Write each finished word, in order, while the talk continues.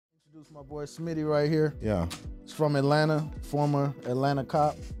introduce my boy Smitty right here. Yeah. He's from Atlanta, former Atlanta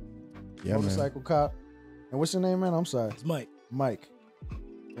cop, Yeah, motorcycle cop. And what's your name, man? I'm sorry. It's Mike. Mike.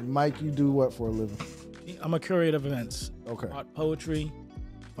 And Mike, you do what for a living? I'm a curator of events. Okay. Art, poetry,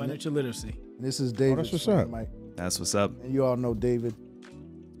 financial literacy. And this is David. That's what's up. Mike. That's what's up. And you all know David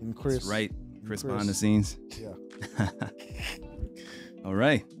and Chris. That's right. Chris Chris. behind the scenes. Yeah. All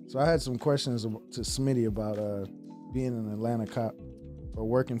right. So I had some questions to Smitty about being an Atlanta cop or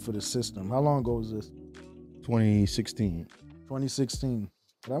working for the system. How long ago was this? 2016. 2016.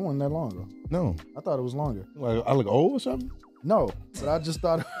 That wasn't that long ago. No. I thought it was longer. Like, I look old or something? No, but I just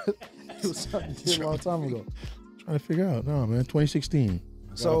thought it was something you did a long time ago. Trying to figure out. No, man. 2016.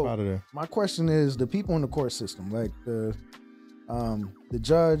 So Got up out of there. my question is, the people in the court system, like the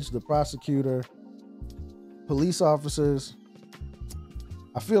judge, the prosecutor, police officers,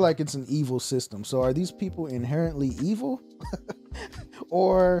 I feel like it's an evil system. So are these people inherently evil?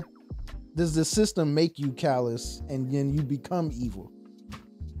 Or does the system make you callous and then you become evil?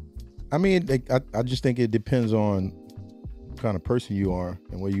 I mean, I just think it depends on what kind of person you are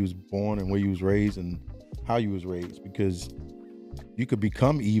and where you was born and where you was raised and how you was raised, because you could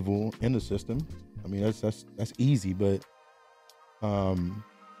become evil in the system. I mean, that's easy, but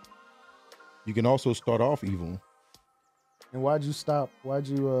you can also start off evil. And why'd you stop? Why'd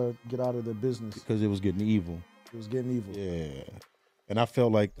you get out of the business? Because it was getting evil. It was getting evil. Yeah. And I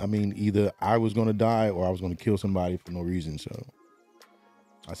felt like, I mean, either I was going to die or I was going to kill somebody for no reason. So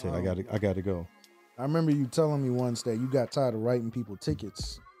I said, I got to go. I remember you telling me once that you got tired of writing people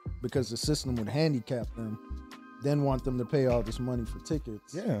tickets because the system would handicap them, then want them to pay all this money for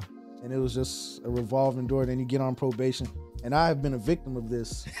tickets. Yeah. And it was just a revolving door. Then you get on probation. And I have been a victim of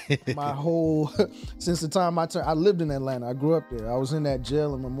this my whole, since the time I lived in Atlanta. I grew up there. I was in that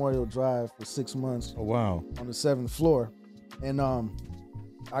jail in Memorial Drive for 6 months. Oh, wow. On the 7th floor. And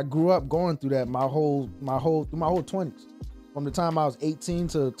I grew up going through that my whole 20s. From the time I was 18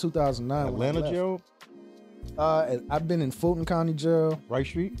 to 2009. Atlanta jail? I've been in Fulton County Jail. Wright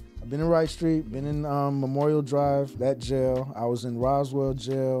Street? I've been in Wright Street, been in Memorial Drive, that jail. I was in Roswell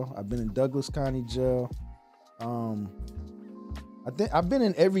Jail. I've been in Douglas County Jail. I think I've been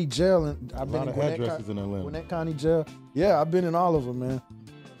in every jail. And I've been in addresses in Atlanta. Gwinnett County Jail. Yeah, I've been in all of them,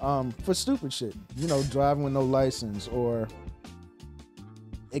 man. For stupid shit, driving with no license or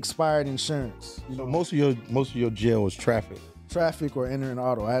expired insurance. So most of your jail was traffic or entering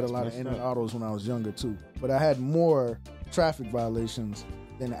auto. I had a lot of entering autos when I was younger too, but I had more traffic violations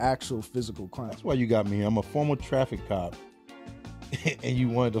than actual physical crime. That's why you got me here. I'm a former traffic cop. And you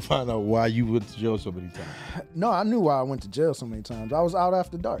wanted to find out why you went to jail so many times. No, I knew why I went to jail so many times. I was out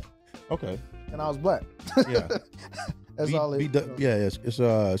after dark. Okay. And I was black. Yeah. That's all it is. Yeah,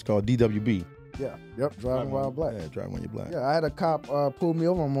 it's called DWB. Yeah. Yep. Driving while black. Yeah, driving when you're black. Yeah, I had a cop pull me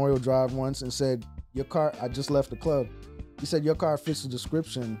over on Memorial Drive once and said, your car, I just left the club. He said, your car fits the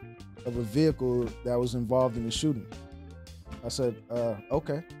description of a vehicle that was involved in the shooting. I said,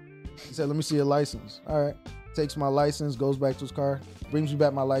 okay. He said, let me see your license. All right. Takes my license, goes back to his car, brings me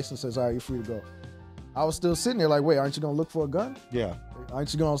back my license, says, all right, you're free to go. I was still sitting there like, wait, aren't you going to look for a gun? Yeah.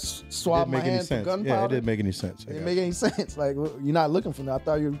 Aren't you going to swab my hand for gunpowder? Yeah, it didn't make any sense. It didn't make any sense. Like, you're not looking for that. I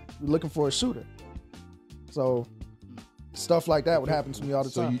thought you were looking for a shooter. So stuff like that would happen to me all the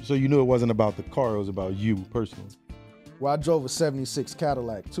time. So you knew it wasn't about the car, it was about you personally. Well, I drove a 76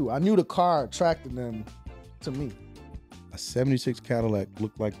 Cadillac too. I knew the car attracted them to me. A 76 Cadillac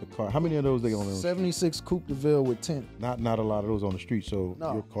looked like the car. How many of those they on? 76 Coupe de Ville with tint. Not a lot of those on the street. So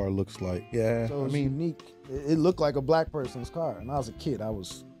your car looks like, yeah. So it's unique. It looked like a black person's car. And I was a kid. I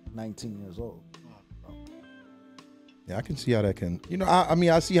was 19 years old. Yeah, I can see how that can. I mean,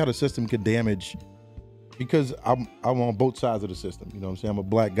 I see how the system could damage, because I'm on both sides of the system. You know what I'm saying? I'm a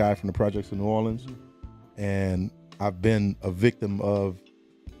black guy from the projects in New Orleans, and I've been a victim of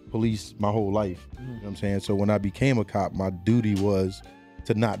police my whole life. You know what I'm saying? So when I became a cop, my duty was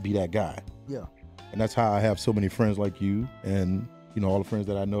to not be that guy. Yeah. And that's how I have so many friends like you and, all the friends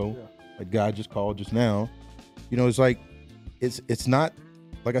that I know. Yeah. That guy just called just now. It's like, it's not,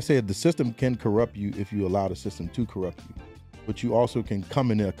 like I said, the system can corrupt you if you allow the system to corrupt you. But you also can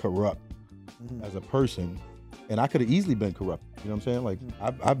come in there corrupt as a person. And I could have easily been corrupt. You know what I'm saying? Like,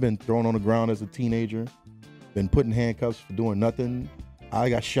 I've been thrown on the ground as a teenager, been put in handcuffs for doing nothing. I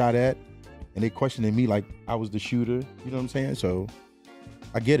got shot at, and they questioning me like I was the shooter. You know what I'm saying? So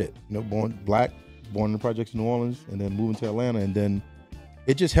I get it. Born black, born in the projects in New Orleans, and then moving to Atlanta, and then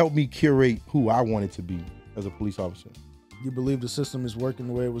it just helped me curate who I wanted to be as a police officer. You believe the system is working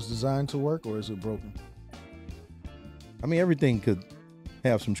the way it was designed to work, or is it broken? I mean, everything could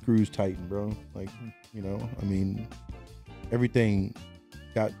have some screws tightened, bro. Like, I mean, everything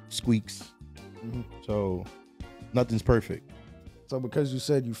got squeaks. Mhm. So nothing's perfect. So because you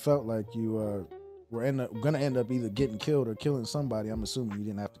said you felt like you were gonna end up either getting killed or killing somebody, I'm assuming you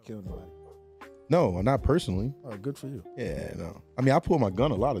didn't have to kill nobody. No, not personally. Oh, good for you. Yeah, no. I mean, I pull my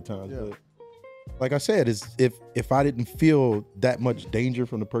gun a lot of times, Yeah. but like I said, is if I didn't feel that much danger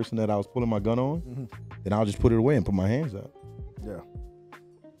from the person that I was pulling my gun on, Mhm. then I'll just put it away and put my hands up. Yeah.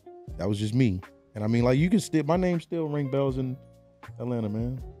 That was just me. And I mean, like, you can still, my name still ring bells in Atlanta,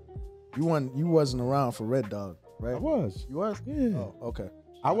 man. You wasn't around for Red Dog, right? I was. You was? Yeah. Oh, okay.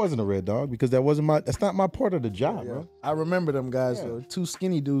 I wasn't a red dog because that's not my part of the job, Yeah. bro. I remember them guys Yeah. though. 2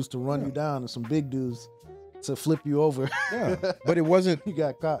 skinny dudes to run you down and some big dudes to flip you over. Yeah. But it wasn't, You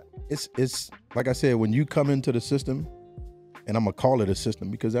got caught. it's like I said, when you come into the system, and I'm gonna call it a system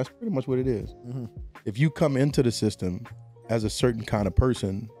because that's pretty much what it is. Mhm. If you come into the system as a certain kind of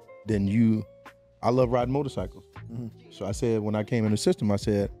person, then I love riding motorcycles. Mhm. So I said, when I came in the system, I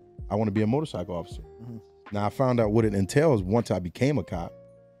said, I want to be a motorcycle officer. Mhm. Now I found out what it entails once I became a cop,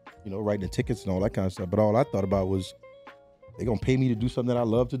 writing the tickets and all that kind of stuff. But all I thought about was, they're gonna pay me to do something that I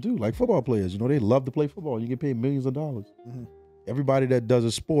love to do, like football players. They love to play football. You get paid millions of dollars. Mhm. Everybody that does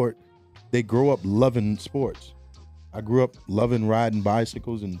a sport, they grow up loving sports. I grew up loving riding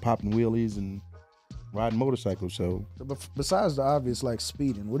bicycles and popping wheelies and riding motorcycles. So But besides the obvious like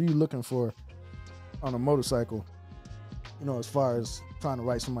speeding, what are you looking for on a motorcycle? As far as trying to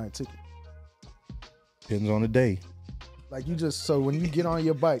write somebody a ticket. depends on the day. Like so when you get on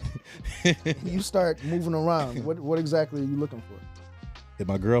your bike, you start moving around. What exactly are you looking for? Did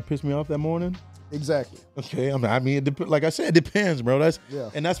my girl piss me off that morning? Exactly. Okay, like I said, it depends, bro. Yeah.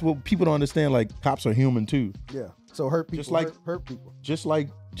 And that's what people don't understand. Like, cops are human too. Yeah. So hurt people. Just like- hurt people. Just like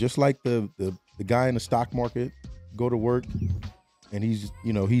the guy in the stock market go to work and he's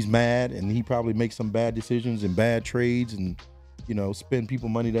mad and he probably makes some bad decisions and bad trades and spend people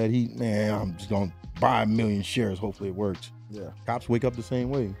money that I'm just gonna buy 1 million shares. Hopefully it works. Yeah. Cops wake up the same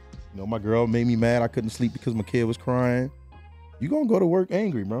way. My girl made me mad. I couldn't sleep because my kid was crying. You gonna go to work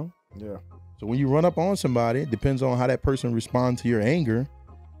angry, bro. Yeah. So when you run up on somebody, it depends on how that person responds to your anger.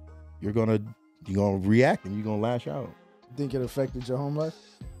 You're gonna react and you're gonna lash out. Think it affected your home life?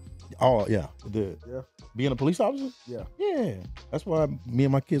 Oh yeah, it did. Yeah. Being a police officer? Yeah. Yeah. That's why me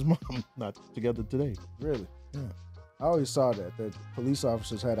and my kid's mom not together today. Really? Yeah. I always saw that police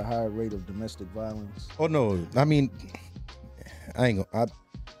officers had a higher rate of domestic violence. Oh no, I mean,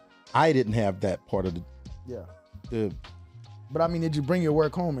 I didn't have that part of Yeah. the. But I mean, did you bring your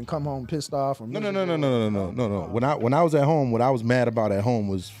work home and come home pissed off? Or No. miserable? When I was at home, what I was mad about at home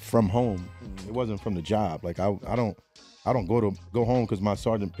was from home. It wasn't from the job. Like I don't go home because my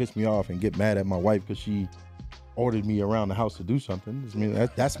sergeant pissed me off and get mad at my wife because she ordered me around the house to do something. I mean,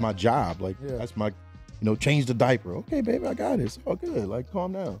 that's my job. Like Yeah. that's my, change the diaper. Okay, baby, I got it. It's all good. Like,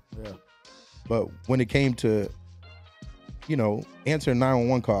 calm down. Yeah. But when it came to, answering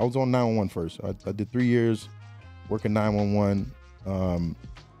 911 call, I was on 911 first. I did 3 years working 911,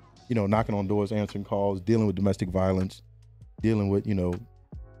 knocking on doors, answering calls, dealing with domestic violence, dealing with,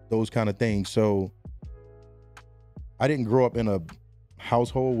 those kind of things. So I didn't grow up in a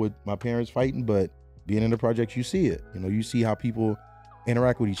household with my parents fighting, but being in the projects, you see it. You see how people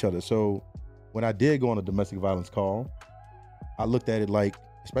interact with each other. So when I did go on a domestic violence call, I looked at it like,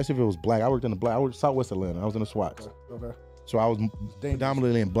 especially if it was black. I worked Southwest Atlanta. I was in the SWATs. Okay. So I was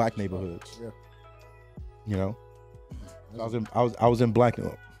predominantly in black neighborhoods. Yeah. So I was in black.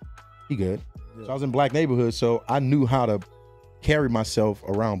 He good. Yeah. So I was in black neighborhoods. So I knew how to carry myself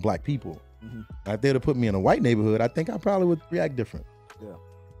around black people. Mhm. If they'd have put me in a white neighborhood, I think I probably would react different.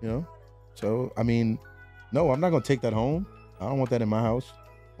 Yeah. So I mean, no, I'm not gonna take that home. I don't want that in my house.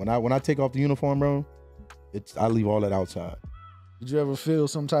 When I take off the uniform, bro, I leave all that outside. Did you ever feel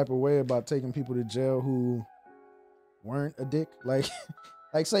some type of way about taking people to jail who weren't a dick? Like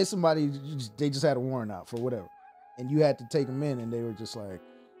say somebody, they just had a warrant out for whatever, and you had to take them in, and they were just like,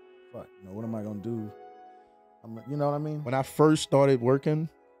 fuck, what am I gonna do? You know what I mean? When I first started working,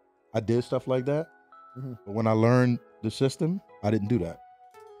 I did stuff like that. Mhm. But when I learned the system, I didn't do that.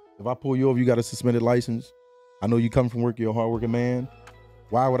 If I pull you over, you got a suspended license. I know you come from work, you're a hardworking man.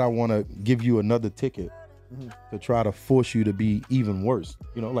 Why would I want to give you another ticket to try to force you to be even worse?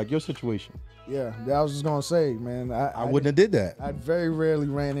 Like your situation. Yeah, I was just gonna say, man, I wouldn't have did that. I very rarely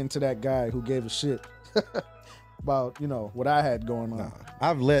ran into that guy who gave a shit about what I had going on. Nah,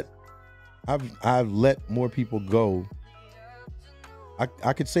 I've let more people go.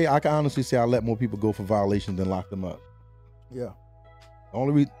 I can honestly say I let more people go for violations than lock them up. Yeah, The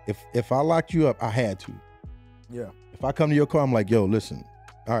only reason, if I locked you up, I had to. yeah, If I come to your car, I'm like, yo, listen,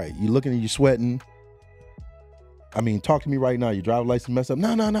 all right, you looking and you sweating. I mean, talk to me right now. Your driver's license messed up.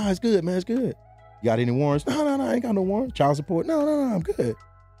 No, it's good, man. It's good. You got any warrants? No, I ain't got no warrants. Child support? No, I'm good.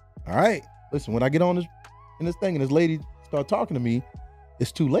 All right. Listen, when I get on this thing and this lady start talking to me,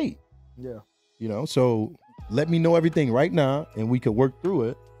 it's too late. Yeah. You know, so let me know everything right now and we could work through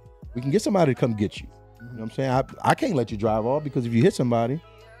it. We can get somebody to come get you. You know what I'm saying? I can't let you drive off because if you hit somebody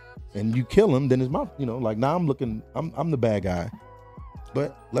and you kill him, then it's my, you know, like now I'm the bad guy.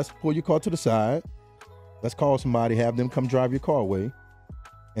 But let's pull your car to the side. Let's call somebody, have them come drive your car away.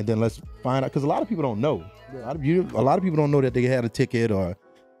 And then let's find out, because a lot of people don't know. A lot of people don't know that they had a ticket or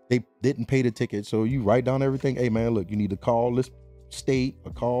they didn't pay the ticket. So you write down everything. Hey man, look, you need to call this state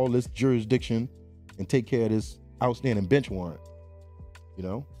or call this jurisdiction and take care of this outstanding bench warrant. You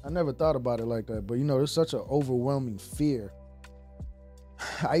know? I never thought about it like that, but you know, there's such an overwhelming fear.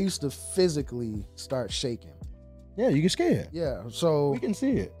 I used to physically start shaking. Yeah, you get scared. Yeah, so we can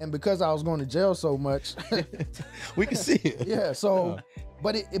see it. And because I was going to jail so much, we can see it. Yeah, so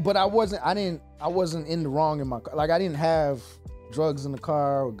but I wasn't in the wrong in my car. Like I didn't have drugs in the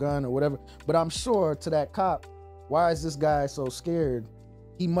car or gun or whatever. But I'm sure to that cop, why is this guy so scared?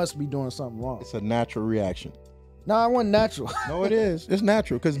 He must be doing something wrong. It's a natural reaction. No, it wasn't natural. No, it is. It's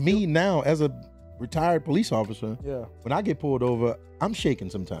natural. Because me now, as a retired police officer, yeah, when I get pulled over, I'm shaking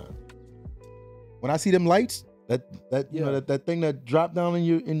sometimes. When I see them lights, that thing that dropped down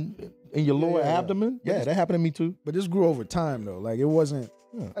in your lower abdomen, that happened to me too. But this grew over time though. Like it wasn't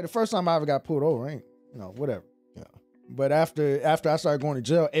like the first time I ever got pulled over, ain't whatever. Yeah. But after I started going to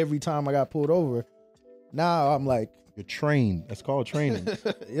jail, every time I got pulled over, now I'm like, you're trained. That's called training.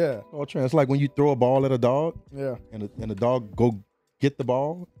 Yeah. It's called training. It's like when you throw a ball at a dog. Yeah. And the dog go get the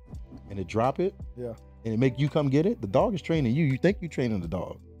ball and it drop it. Yeah. And it make you come get it. The dog is training you. You think you're training the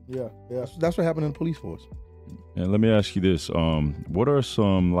dog. Yeah. Yeah. That's what happened in the police force. And let me ask you this: what are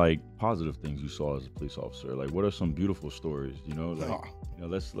some like positive things you saw as a police officer? Like, what are some beautiful stories? You know, like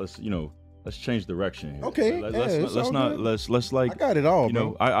let's change direction here. Okay, let's like. I got it all. You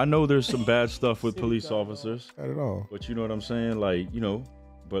know, I know there's some bad stuff with police officers. Got it all. But you know what I'm saying? Like,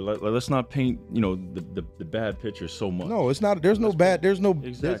 but let's not paint the bad picture so much. No, it's not. There's no bad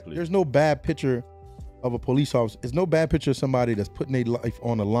picture of a police officer. There's no bad picture of somebody that's putting their life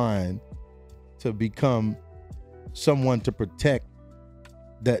on the line to become someone to protect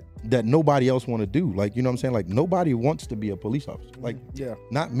that nobody else want to do. Like, you know what I'm saying? Like, nobody wants to be a police officer. Like,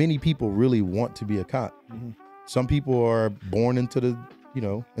 not many people really want to be a cop. Mm-hmm. Some people are born into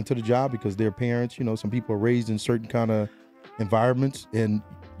the job because their parents, some people are raised in certain kind of environments. And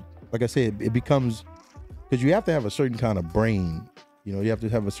like I said, it becomes, because you have to have a certain kind of brain, you have to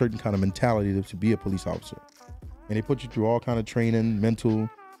have a certain kind of mentality to be a police officer. And they put you through all kind of training, mental,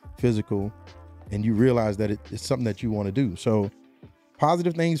 physical, and you realize that it's something that you want to do. So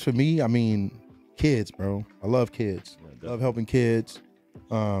positive things for me, I mean, kids, bro. I love kids. Love helping kids.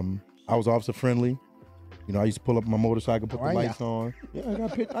 I was officer friendly. I used to pull up my motorcycle, put the lights on. Yeah,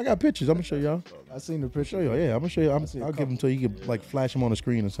 I got pictures. I'm gonna show y'all. I seen the picture. Yeah, I'm gonna show you. I'll give them to you. You can like flash them on the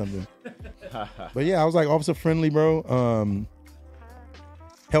screen or something. But yeah, I was like officer friendly, bro.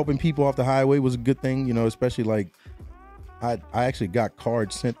 Helping people off the highway was a good thing, especially like I actually got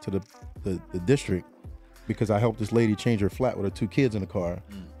cards sent to the district because I helped this lady change her flat with her 2 kids in the car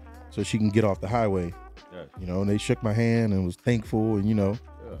so she can get off the highway. Yeah. And they shook my hand and was thankful and Yeah.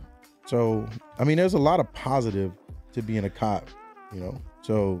 So, I mean, there's a lot of positive to being a cop,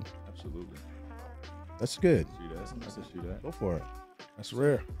 So absolutely. That's good. I can see that. Go for it. That's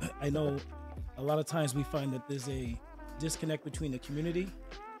rare. I know a lot of times we find that there's a disconnect between the community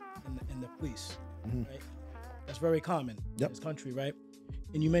and the police, right? That's very common in this country, right?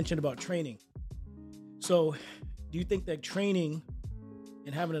 And you mentioned about training. So do you think that training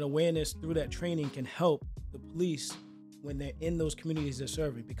and having an awareness through that training can help the police when they're in those communities they're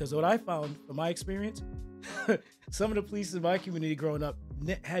serving? Because what I found from my experience, some of the police in my community growing up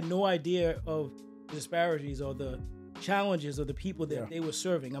had no idea of the disparities or the challenges of the people that they were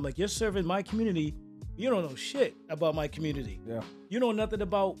serving. I'm like, you're serving my community. You don't know shit about my community. Yeah. You know nothing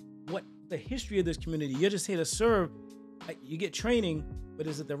about what the history of this community. You're just here to serve. You get training, but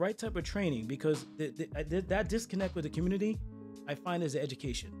is it the right type of training? Because that disconnect with the community, I find, is the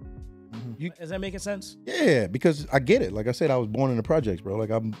education. Mm-hmm. Is that making sense? Yeah, because I get it. Like I said, I was born in the projects, bro. Like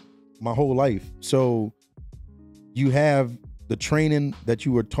I'm my whole life. So you have the training that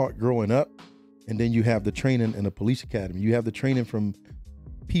you were taught growing up, and then you have the training in the police academy. You have the training from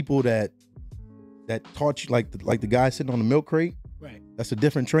people that taught you, like the guy sitting on the milk crate. Right. That's a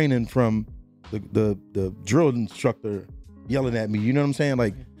different training from the drill instructor yelling at me. You know what I'm saying?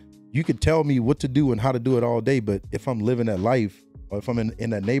 Like, you could tell me what to do and how to do it all day, but if I'm living that life, or if I'm in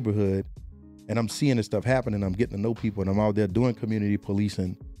that neighborhood and I'm seeing this stuff happen, and I'm getting to know people, and I'm out there doing community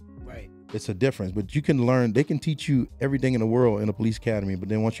policing. Right. It's a difference, but you can learn. They can teach you everything in the world in a police academy, but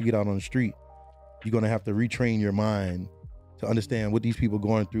then once you get out on the street, you're gonna have to retrain your mind to understand what these people are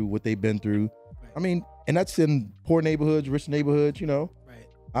going through, what they've been through. Right. I mean, and that's in poor neighborhoods, rich neighborhoods. You know, Right.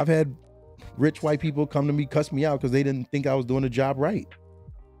 I've had rich white people come to me, cuss me out because they didn't think I was doing the job right.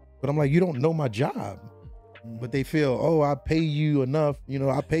 But I'm like, you don't know my job. But they feel, oh, I pay you enough. You know,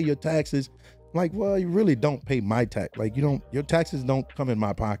 I pay your taxes. I'm like, well, you really don't pay my tax. Like, you don't. Your taxes don't come in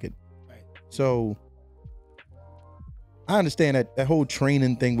my pocket. Right. So I understand that whole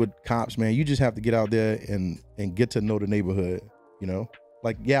training thing with cops, man. You just have to get out there and get to know the neighborhood. You know,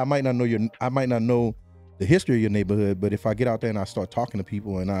 like, yeah, I might not know the history of your neighborhood, but if I get out there and I start talking to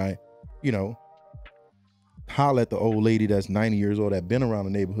people and I, you know, holler at the old lady that's 90 years old that been around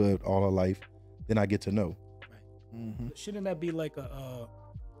the neighborhood all her life, then I get to know. Right. Mm-hmm. Shouldn't that be like a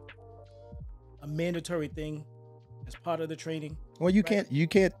mandatory thing as part of the training? Well, you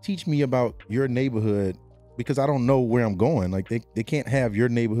can't teach me about your neighborhood because I don't know where I'm going. Like they can't have your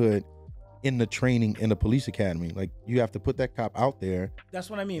neighborhood in the training in the police academy. Like you have to put that cop out there. That's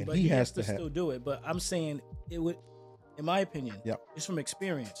what I mean. But he has to still do it. But I'm saying it would, in my opinion, just from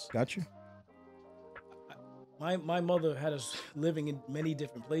experience. Got you. My mother had us living in many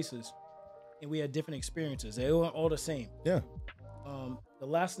different places, and we had different experiences. They weren't all the same. Yeah. The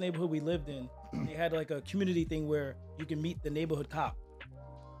last neighborhood we lived in, they had like a community thing where you can meet the neighborhood cop.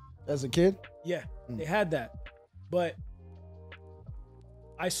 As a kid? Yeah, they had that. But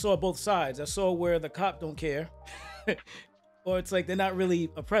I saw both sides. I saw where the cop don't care, or it's like they're not really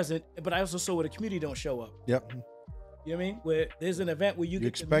present. But I also saw where the community don't show up. Yep. You know what I mean? Where there's an event where you're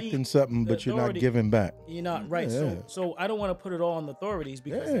expecting something, but you're not giving back. You're not right. Yeah. So I don't want to put it all on the authorities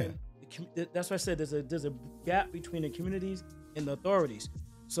because then that's why I said there's a gap between the communities and the authorities.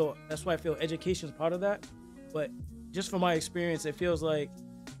 So that's why I feel education is part of that. But just from my experience, it feels like.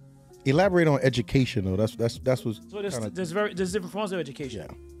 Elaborate on education though. That's what's. So there's different forms of education,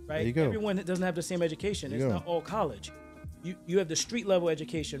 right? There you go. Everyone doesn't have the same education. It's not all college. You have the street level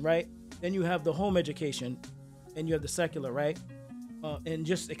education, right? Then you have the home education, and you have the secular, right? And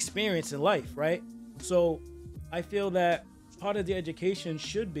just experience in life, right? So I feel that part of the education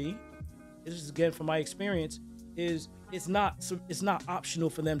should be, this is again from my experience, is it's not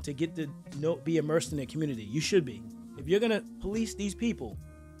optional for them to get to be immersed in their community. You should be. If you're gonna police these people,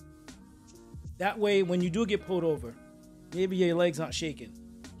 that way when you do get pulled over, maybe your legs aren't shaking.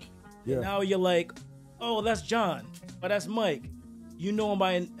 Yeah. And now you're like, oh, that's John, or that's Mike. You know him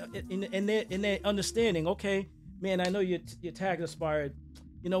by in their understanding. Okay, man, I know your tag expired.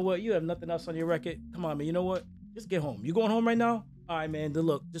 You know what? You have nothing else on your record. Come on, man. You know what? Just get home. You going home right now? All right, man. Then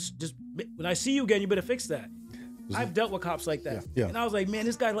look, just when I see you again, you better fix that. I've dealt with cops like that, and I was like, man,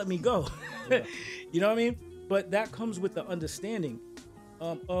 this guy let me go. You know what I mean? But that comes with the understanding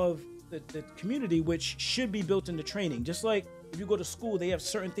of the community, which should be built into training. Just like if you go to school, they have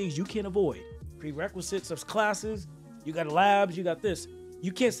certain things you can't avoid. Prerequisites of classes. You got labs. You got this.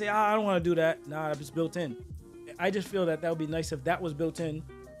 You can't say, I don't want to do that. Nah, it's built in. I just feel that would be nice if that was built in,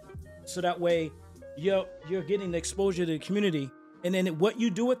 so that way you're getting the exposure to the community, and then what you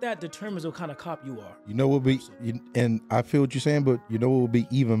do with that determines what kind of cop you are. You know what would be, and I feel what you're saying, but you know what would be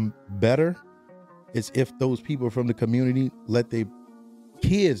even better is if those people from the community let their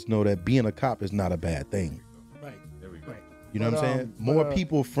kids know that being a cop is not a bad thing. Right. There we go. You know what I'm saying? More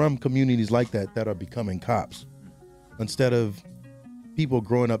people from communities like that are becoming cops, instead of people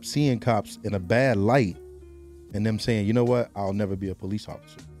growing up seeing cops in a bad light and them saying, you know what, I'll never be a police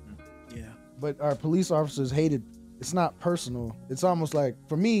officer. Yeah. But our police officers hated. It's not personal. It's almost like,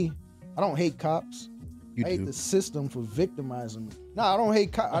 for me, I don't hate cops. I hate the system for victimizing me. No, I don't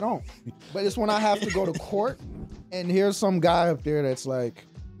hate cops. I don't. But it's when I have to go to court and here's some guy up there that's like,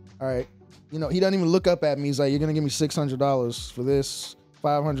 all right, you know, he doesn't even look up at me. He's like, you're going to give me $600 for this,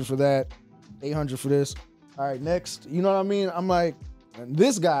 $500 for that, $800 for this. All right, next. You know what I mean? I'm like,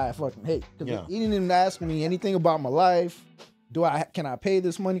 this guy I fucking hate. Because he didn't even ask me anything about my life. Can I pay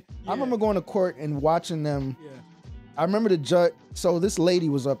this money? Yeah. I remember going to court and watching them. Yeah. I remember the judge. So this lady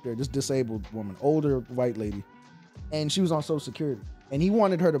was up there, this disabled woman, older white lady, and she was on Social Security. And he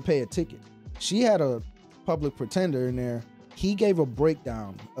wanted her to pay a ticket. She had a public pretender in there. He gave a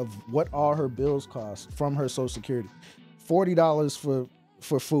breakdown of what all her bills cost from her Social Security. $40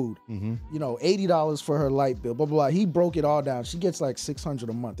 for food, you know, $80 for her light bill, blah, blah, blah. He broke it all down. She gets like $600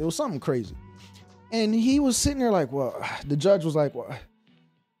 a month. It was something crazy. And he was sitting there like, well, the judge was like, well,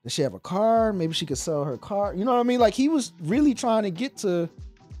 does she have a car? Maybe she could sell her car. You know what I mean? Like, he was really trying to get to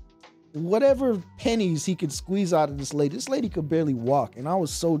whatever pennies he could squeeze out of this lady. This lady could barely walk, and I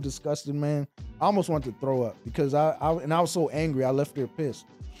was so disgusted, man. I almost wanted to throw up because I was so angry. I left there pissed.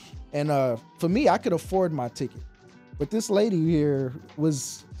 And for me, I could afford my ticket, but this lady here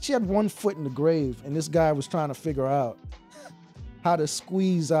she had one foot in the grave, and this guy was trying to figure out how to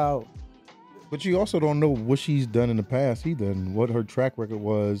squeeze out. But you also don't know what she's done in the past either, and what her track record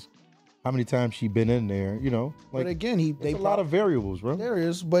was, how many times she been in there, you know. Like, But again, a lot of variables, bro. There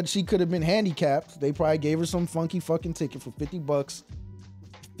is, but she could have been handicapped. They probably gave her some funky fucking ticket for $50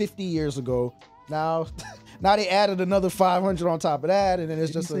 50 years ago. Now they added another 500 on top of that, and then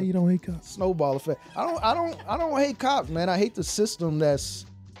it's just you don't hate cops. Snowball effect. I don't hate cops, man. I hate the system that's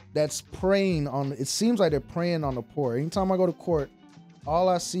preying on. It seems like they're preying on the poor. Anytime I go to court, all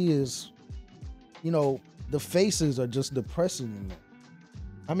I see is, the faces are just depressing in there.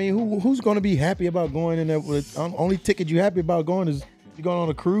 I mean, who's going to be happy about going in there with only ticket you happy about going is you're going on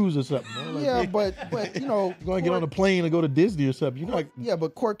a cruise or something. Man. Like, yeah, but you're going to get on a plane and go to Disney or something. Yeah,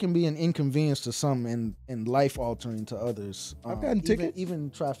 but court can be an inconvenience to some and life altering to others. I've gotten tickets,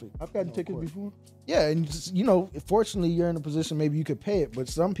 even traffic. I've gotten tickets before. Yeah, and just, fortunately you're in a position maybe you could pay it, but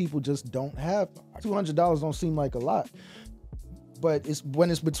some people just don't have. $200 don't seem like a lot, but it's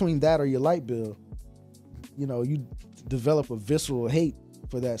when it's between that or your light bill, you develop a visceral hate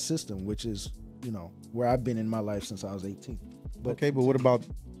for that system, which is, where I've been in my life since I was 18. But what about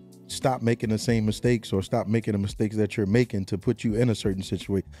stop making the same mistakes or stop making the mistakes that you're making to put you in a certain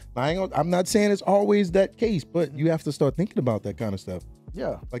situation? I'm not saying it's always that case, but you have to start thinking about that kind of stuff.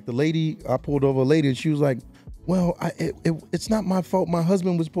 Yeah. Like the lady, I pulled over a lady and she was like, well, it's not my fault. My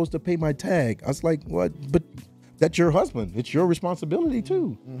husband was supposed to pay my tag. I was like, what? But that's your husband. It's your responsibility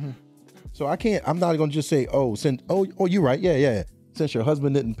too. Mm-hmm. So I'm not going to just say, you're right. Yeah. Since your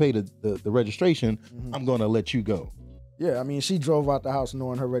husband didn't pay the registration, mm-hmm. I'm going to let you go. Yeah, I mean, she drove out the house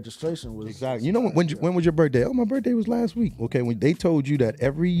knowing her registration was... Exactly. When was your birthday? Oh, my birthday was last week. Okay, when they told you that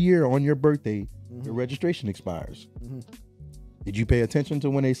every year on your birthday, mm-hmm. your registration expires. Mm-hmm. Did you pay attention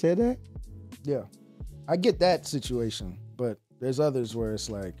to when they said that? Yeah. I get that situation, but there's others where it's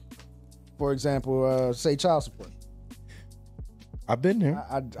like, for example, say child support. I've been there.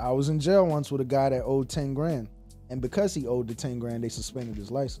 I was in jail once with a guy that owed 10 grand. And because he owed the 10 grand, they suspended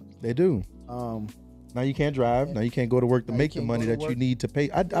his license. They do. Now you can't drive. Now you can't go to work to make the money that you need to pay.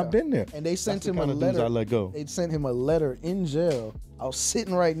 I've been there. And they sent him a letter. I let go. They sent him a letter in jail. I was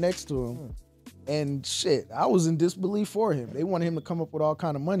sitting right next to him. And shit, I was in disbelief for him. They wanted him to come up with all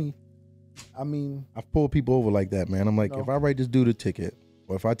kind of money. I mean, I've pulled people over like that, man. I'm like, if I write this dude a ticket,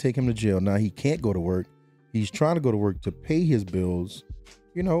 or if I take him to jail, now he can't go to work. He's trying to go to work to pay his bills.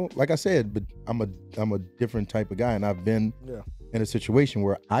 Like I said, but I'm a different type of guy, and I've been in a situation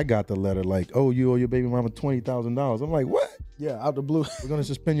where I got the letter like, oh, you owe your baby mama $20,000. I'm like, what? Yeah, out the blue. We're gonna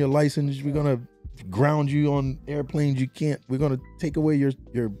suspend your license. We're gonna ground you on airplanes. You can't. We're gonna take away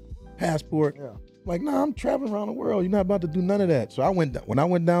your passport. Yeah. Like, nah, I'm traveling around the world. You're not about to do none of that. So when I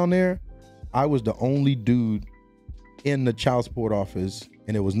went down there, I was the only dude in the child support office,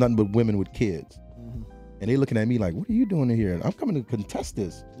 and it was nothing but women with kids. Mm-hmm. And they looking at me like, what are you doing in here? I'm coming to contest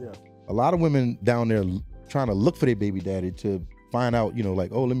this. Yeah. A lot of women down there trying to look for their baby daddy to find out,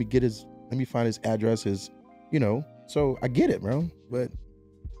 like, oh, let me find his address, So I get it, bro. But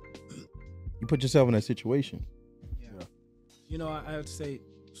you put yourself in that situation. Yeah. I have to say,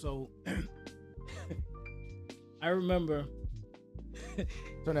 so I remember.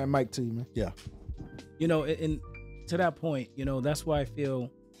 Turn that mic to you, man. Yeah. And to that point, that's why I feel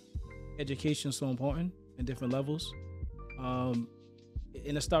education is so important in different levels. And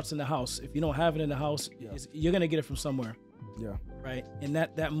it starts in the house. If you don't have it in the house, you're gonna get it from somewhere. Yeah. Right. And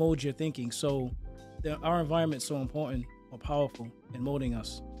that molds your thinking. So our environment is so important or powerful in molding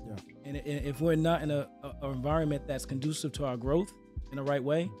us. Yeah. And if we're not in an environment that's conducive to our growth in the right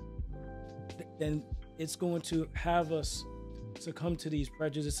way, then it's going to have us succumb to these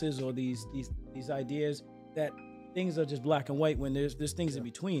prejudices or these ideas that things are just black and white when there's things in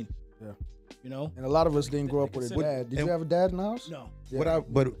between. Yeah. And a lot of us didn't grow up with a dad. Did you have a dad in the house? No. Yeah.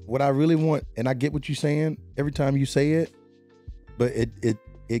 What I really want, and I get what you're saying every time you say it, but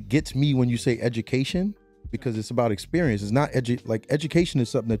it gets me when you say education, because it's about experience. It's not education is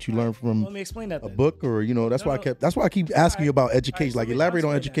something that you learn from. Let me explain that. A book, or that's why I keep asking you about education. Like, elaborate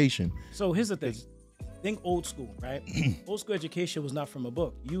on education. So here's the thing. Think old school, right? Old school education was not from a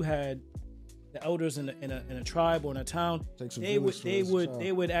book. You had the elders in a tribe or in a town. They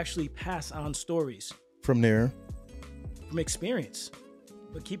would actually pass on stories from experience.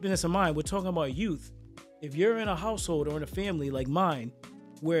 But keeping this in mind, we're talking about youth. If you're in a household or in a family like mine,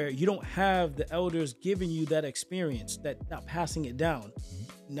 where you don't have the elders giving you that experience, that not passing it down.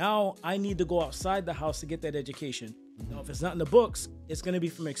 Now I need to go outside the house to get that education. Now, if it's not in the books, it's going to be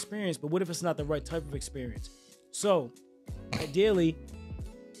from experience, but what if it's not the right type of experience? So ideally,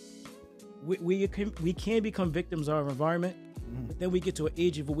 we can become victims of our environment, but then we get to an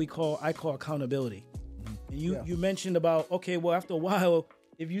age of what I call accountability. And you mentioned about, okay, well, after a while,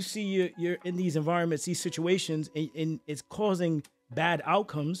 if you see you're in these environments, these situations, and it's causing bad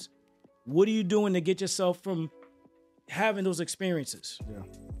outcomes, what are you doing to get yourself from having those experiences? Yeah.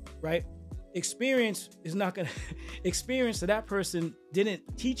 Right? Experience is not going to... experience to that person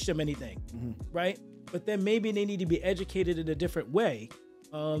didn't teach them anything, right? But then maybe they need to be educated in a different way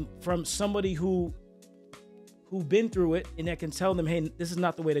from somebody who's been through it and that can tell them, hey, this is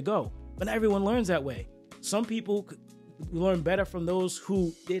not the way to go. But not everyone learns that way. Some people learn better from those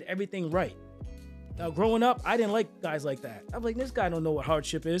who did everything right. Now, growing up, I didn't like guys like that. I'm like, this guy don't know what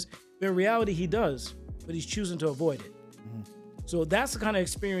hardship is. But in reality, he does, but he's choosing to avoid it. So that's the kind of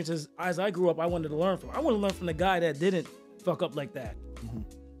experiences as I grew up, I wanted to learn from. I want to learn from the guy that didn't fuck up like that.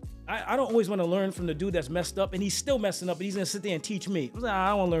 I don't always want to learn from the dude that's messed up and he's still messing up, but he's gonna sit there and teach me. I was like, I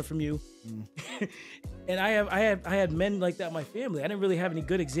don't want to learn from you. And I had men like that in my family. I didn't really have any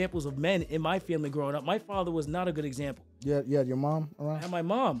good examples of men in my family growing up. My father was not a good example. Yeah, your mom around? I had my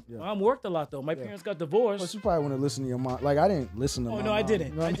mom. Yeah. Mom worked a lot though. My parents got divorced. Well, you probably want to listen to your mom. Like I didn't listen to my mom. I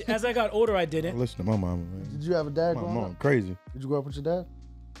didn't. You know as I got older, I didn't. I listened to my mama, man. Did you have a dad growing up? Crazy. Did you grow up with your dad?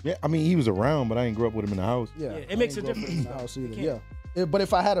 Yeah, I mean, he was around, but I didn't grow up with him in the house. Yeah, it makes a difference. In the house either. Yeah. But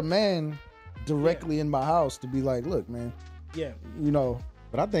if I had a man directly in my house to be like, look, man. Yeah. You know.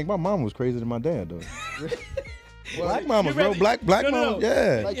 But I think my mom was crazier than my dad, though. Well, black mamas, bro. Black mamas,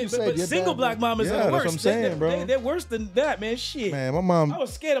 yeah. Like you said, but single black mamas are the worst. That's what I'm saying, bro. They're worse than that, man. Shit. Man, my mom. I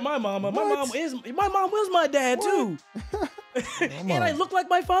was scared of my mama. My mom was my dad too. And I look like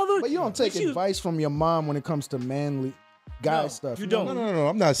my father. But you don't take advice from your mom when it comes to manly guy stuff. You don't. No.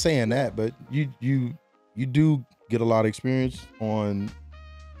 I'm not saying that, but you do get a lot of experience on,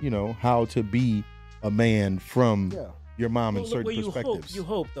 how to be a man from your mom in certain perspectives. You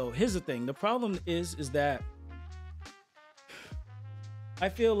hope though. Here's the thing. The problem is that I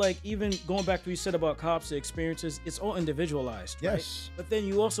feel like even going back to what you said about cops, the experiences, it's all individualized, right? Yes. But then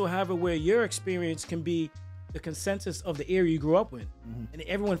you also have it where your experience can be the consensus of the area you grew up in. And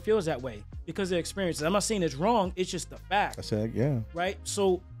everyone feels that way because of their experiences. I'm not saying it's wrong, it's just the fact. I said, yeah. Right?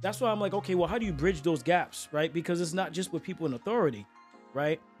 So that's why I'm like, okay, well, how do you bridge those gaps, right? Because it's not just with people in authority,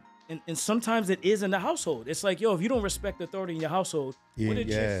 right? And sometimes it is in the household. It's like, yo, if you don't respect the authority in your household, what the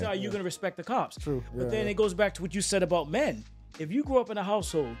chances are you going to respect the cops? True. But then it goes back to what you said about men. If you grew up in a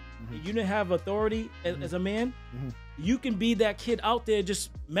household and you didn't have authority as a man, you can be that kid out there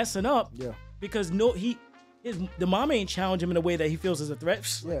just messing up because the mom ain't challenge him in a way that he feels as a threat.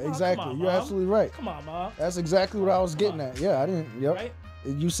 Yeah, exactly. On, You're absolutely right. Come on, Mom. That's exactly what I was getting at. Yeah, I didn't. Yep. Right?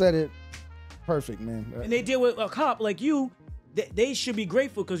 You said it perfect, man. And they deal with a cop like you. They should be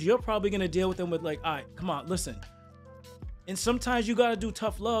grateful because you're probably going to deal with them with like, all right, come on, listen. And sometimes you got to do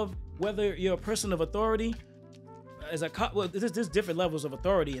tough love, whether you're a person of authority. As a cop, well, there's different levels of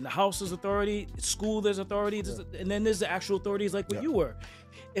authority. In the house, there's authority. At school, there's authority. And then there's the actual authorities like what you were.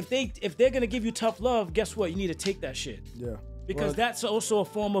 If they're going to give you tough love, guess what? You need to take that shit. Yeah. Because that's also a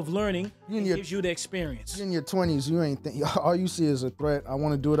form of learning. It gives you the experience. In your 20s, you ain't all you see is a threat. I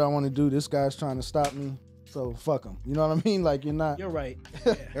want to do what I want to do. This guy's trying to stop me. So fuck him. You know what I mean? Like you're not. You're right.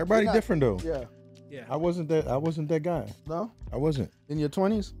 Yeah. Everybody different though. Yeah. Yeah. I wasn't that guy. No? I wasn't. In your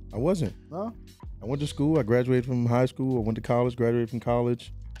 20s? I wasn't. No? I went to school. I graduated from high school. I went to college, graduated from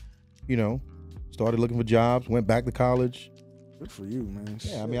college. Started looking for jobs, went back to college. Good for you, man.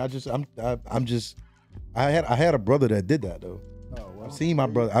 Yeah, I mean, I had a brother that did that though. Oh, wow. I've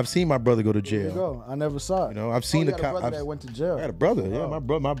seen my brother go to jail. There you go. I never saw it. I've seen a brother that went to jail. I had a brother. Yeah, my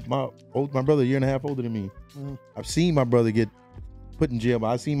brother, my brother, a year and a half older than me. I've seen my brother get put in jail, but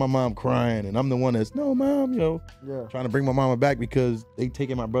I seen my mom crying, and I'm the one that's no, mom, trying to bring my mama back because they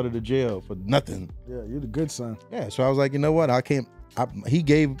taking my brother to jail for nothing. Yeah, you're the good son. Yeah, so I was like, you know what? I can't.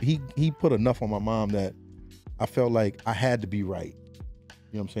 He put enough on my mom that I felt like I had to be right.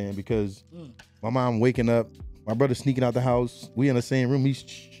 You know what I'm saying? Because my mom waking up, my brother sneaking out the house. We in the same room. He's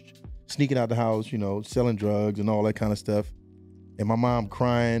sneaking out the house, selling drugs and all that kind of stuff. And my mom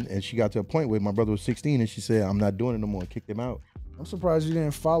crying, and she got to a point where my brother was 16, and she said, "I'm not doing it no more." And kicked him out. I'm surprised you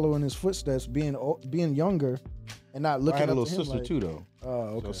didn't follow in his footsteps, being younger and not looking. I had a up little to him sister too, though. Oh,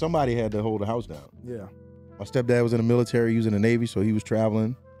 okay. So somebody had to hold the house down. Yeah. My stepdad was in the military. He was in the Navy, so he was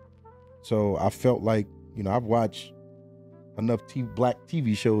traveling. So I felt like, I've watched enough black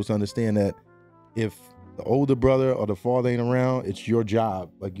TV shows to understand that if the older brother or the father ain't around, it's your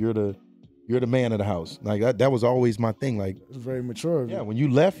job. Like you're the man of the house. Like that was always my thing. Like It's very mature of you. yeah, when you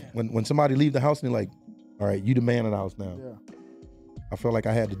left, when somebody leave the house and they're like, all right, you the man of the house now. Yeah. I felt like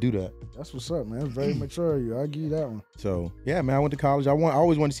I had to do that. That's what's up, man. It's very mature of you. I give you that one. So yeah, man, I went to college. I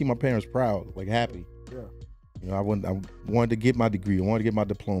always wanted to see my parents proud, like happy. Yeah. You know, I wanted to get my degree. I wanted to get my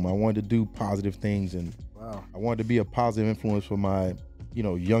diploma. I wanted to do positive things, and Wow. I wanted to be a positive influence for my,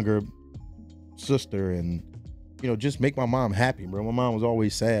 younger sister, and just make my mom happy, bro. My mom was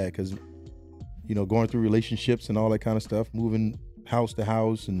always sad because, going through relationships and all that kind of stuff, moving house to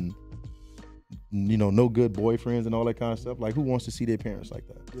house, and no good boyfriends and all that kind of stuff. Like, who wants to see their parents like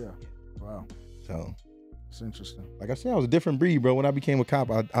that? Yeah. Wow. So It's interesting. like I said, I was a different breed, bro. When I became a cop,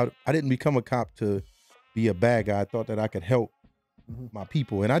 I didn't become a cop to be a bad guy. I thought that I could help my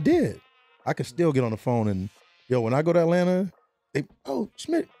people, and I did. I could still get on the phone and, when I go to Atlanta,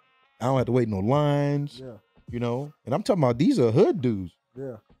 Schmidt, I don't have to wait no lines, Yeah. And I'm talking about these are hood dudes.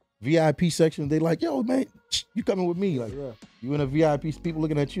 Yeah. VIP section, they like, yo, man, you coming with me? Like, Yeah. you in a VIP, people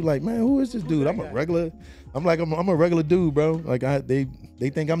looking at you like, man, who is this dude? I'm a regular dude, bro. Like, they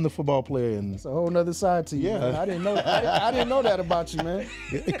think I'm the football player, and It's a whole nother side to you. Yeah. Man. I didn't know. I didn't know that about you, man.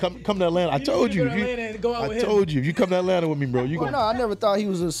 come to Atlanta. I told you. Go to Atlanta and go out with I him. told you, if you come to Atlanta with me, bro, you Well, gonna. no, I never thought he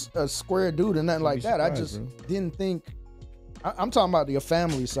was a square dude and nothing like be that. I surprised, just bro. didn't think. I'm talking about your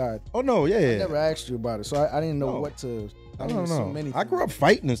family side. Oh no, yeah. I never asked you about it, so I didn't know No. what to. I didn't don't assume know. anything. I grew up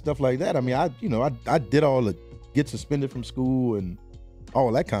fighting and stuff like that. I mean, I did all the get suspended from school and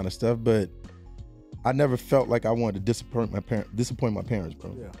all that kind of stuff, but I never felt like I wanted to disappoint my parents,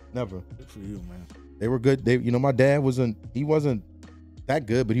 bro. Yeah. Never. Good for you, man. They were good. My dad wasn't that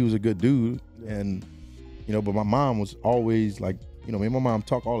good, but he was a good dude. Yeah. And but my mom was always like, me and my mom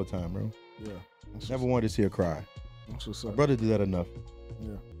talk all the time, bro. Yeah. That's Never what's, wanted to see her cry. that's what's My up. brother did that enough.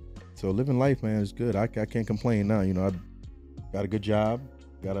 Yeah. So living life, man, is good. I can't complain now. I got a good job,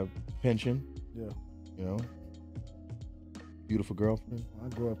 got a pension. Yeah. Beautiful girlfriend.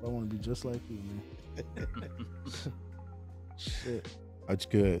 When I grow up, I want to be just like you, man. Shit. That's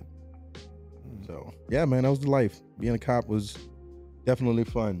good. So yeah, man, that was the life. Being a cop was definitely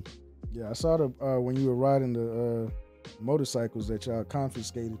fun. Yeah, I saw the when you were riding the motorcycles that y'all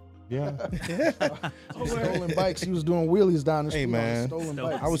confiscated. Yeah. Stolen bikes. You was doing wheelies down the street Hey, man. on stolen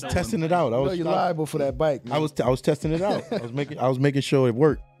bikes. I was testing it out. You're liable for that bike, man. I was testing it out. I was making sure it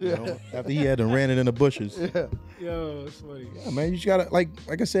worked. After he had ran it in the bushes. Yeah. Yo, it's funny. Yeah, man, you just gotta like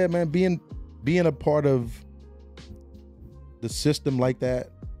I said, man, being a part of the system like that,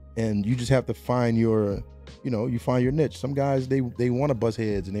 and you just have to find your, you find your niche. Some guys they want to bust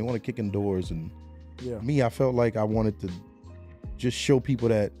heads and they want to kick in doors, and Yeah. me, I felt like I wanted to just show people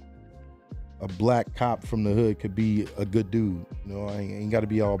that a black cop from the hood could be a good dude. I ain't got to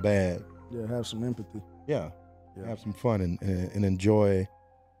be all bad. Yeah. Have some empathy. Yeah, Yeah. have some fun and enjoy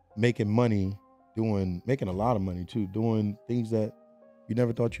making money, making a lot of money too, doing things that you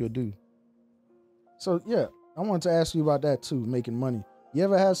never thought you would do. So yeah, I wanted to ask you about that too, making money. You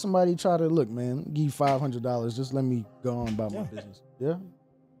ever had somebody try to look, man, give you $500, just let me go on about my business? Yeah.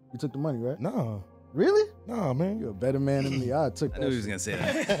 You took the money, right? Nah, Really? man. You're a better man than me. I took I that. knew he was shit. gonna say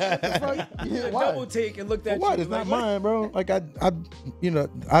that. Yeah, A why? double take and looked at What? you. It's not like, mine, bro. Like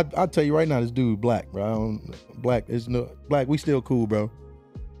I'll tell you right now, this dude black, bro. Black is no black. We still cool, bro.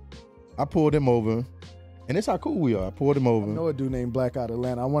 I pulled him over, and it's how cool we are. I pulled him I over. know a dude named Black out of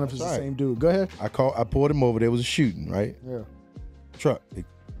Atlanta. I wonder if it's That's the right. same dude. Go ahead. I pulled him over. There was a shooting, right? Yeah. Truck. They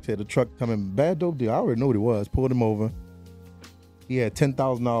said the truck coming, bad dope deal. I already know what it was. Pulled him over. He had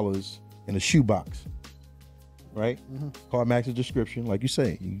 $10,000 in a shoebox. Right? Car matches description, like you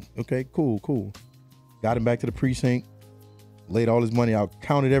say. Okay, cool. Got him back to the precinct. Laid all his money out.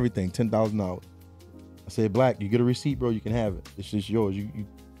 Counted everything. $10,000. I said, Black, you get a receipt, bro. You can have it. It's just yours. You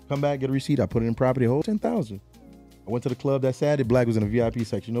come back, get a receipt. I put it in property. Hold $10,000. I went to the club that Saturday. Black was in the VIP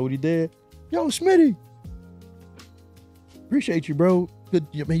section. You know what he did? Yo, Smitty. Appreciate you, bro. Good,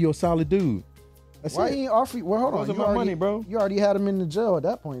 man. You're a solid dude. That's Why it. he ain't offer you? Well, hold It on. wasn't You my already- money, bro. You already had him in the jail at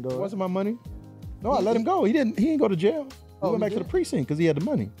that point, though. It wasn't my money. No, I let him go. He didn't go to jail. He Oh, went he back to did? the precinct because he had the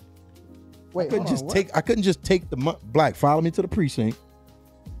money. Wait, I couldn't hold just on, what? take. I couldn't just take the Black. Follow me to the precinct.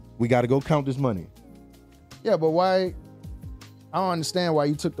 We got to go count this money. Yeah, but why? I don't understand why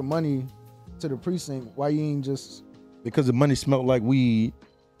you took the money to the precinct. Why you ain't just? Because the money smelled like weed.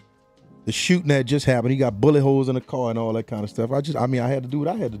 The shooting that just happened. He got bullet holes in the car and all that kind of stuff. I had to do what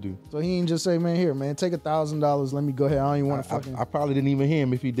I had to do. So he ain't just say, man, here, man, take $1,000. Let me go ahead. I don't even want to fucking. I probably didn't even hear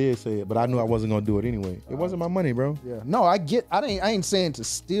him if he did say it, but I knew I wasn't gonna do it anyway. It wasn't my money, bro. Yeah. No, I get. I ain't saying to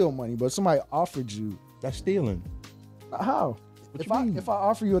steal money, but somebody offered you. That's stealing. How? If I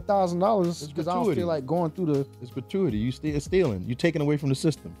offer you $1,000 because I don't gratuity. feel like going through the It's gratuity. It's stealing. You're taking away from the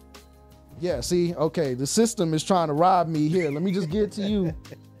system. yeah. See, okay, the system is trying to rob me here. Let me just get to you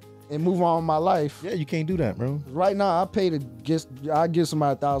and move on with my life. Yeah, you can't do that, bro. Right now, I give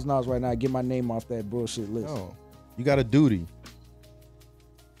somebody $1,000 right now. Get my name off that bullshit list. No, you got a duty.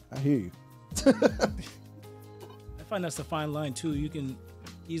 I hear you. I find that's a fine line too. You can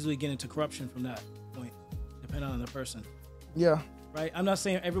easily get into corruption from that point, depending on the person. Yeah, Right? I'm not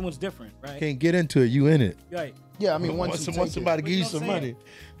saying everyone's different, right? Can't get into it. You in it. Right. yeah. I mean, once somebody But give you you know some what I'm money.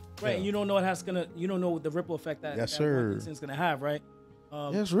 Right. Yeah. And you don't know you don't know the ripple effect that Yes, that sir. one incident's gonna have, right?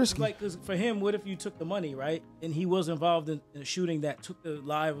 Yeah, it's risky. Like, 'cause for him, what if you took the money, right? And he was involved in a shooting that took the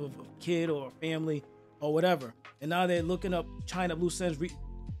life of a kid or a family or whatever. And now they're looking up, trying up loose ends,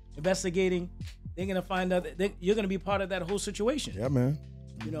 investigating. They're gonna find out that you're gonna be part of that whole situation. Yeah, man.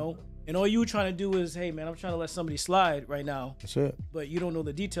 You know, and all you trying to do is, hey, man, I'm trying to let somebody slide right now, That's it. but you don't know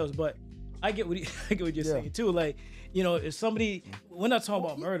the details. But I get what I get what you're Yeah. saying too. Like, you know, if somebody, we're not talking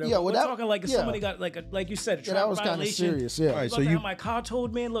about murder. yeah, well, we're that- talking like if yeah. somebody got like you said, a Yeah, traffic that was kind of violation. serious. Yeah. All right, So so you you my car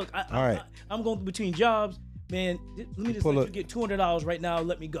towed, man. Look, All right. I'm going between jobs, man. Let me just pull let up- you get $200 right now.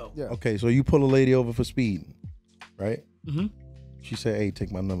 Let me go. Yeah. okay? So you pull a lady over for speeding, right? Mm-hmm. She said, "Hey,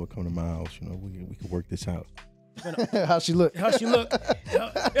 take my number. Come to my house. You know, we can work this out." How she look? How she look?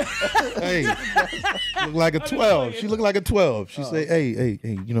 Hey, look like a 12. She looked like a 12. She said, hey,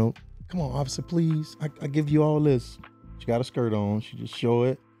 you know, come on, officer, please. I give you all this. She got a skirt on. She just show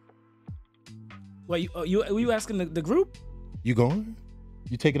it. What you asking the group? You going?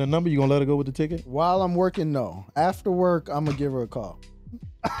 You taking a number? You gonna let her go with the ticket? While I'm working, no. After work, I'm gonna give her a call.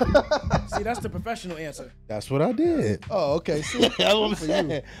 See, that's the professional answer. That's what I did. Oh, okay. See, That's what I'm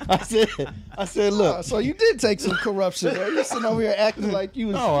saying. I said, look. so you did take some corruption, bro. You sitting over here acting like you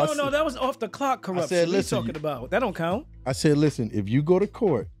was. No, No, that was off the clock corruption. said, What are you listen, talking about? That don't count. I said, listen, if you go to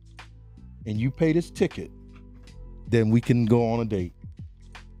court and you pay this ticket, then we can go on a date.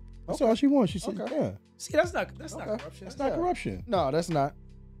 That's all she wants. She said, Okay. yeah. See, that's not corruption. That's not corruption. No, that's not.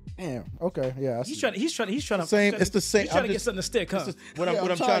 Damn. Okay. Yeah. I see. He's trying to Same. It's the same. He's trying I'm to get just- something to stick, huh? it's just- what Yeah,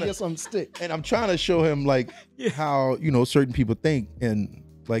 I'm I'm trying to get some stick. and I'm trying to show him like how, you know, certain people think, and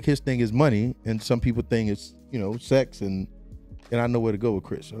like his thing is money and some people think it's, you know, sex, and I know where to go with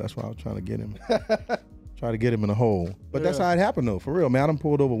Chris. So that's why I was trying to get him in a hole. But that's Yeah. how it happened though. For real, man. I done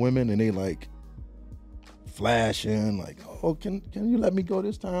pulled over women and they like flashing like, oh, can you let me go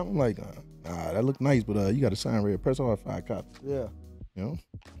this time? I'm like, nah, that look nice, but you got to sign right. Press off 5 copies. Yeah. You know,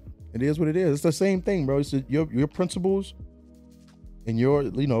 it is what it is. It's the same thing, bro. It's your principles and your,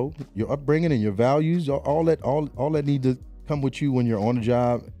 you know, your upbringing and your values. All that need to come with you when you're on the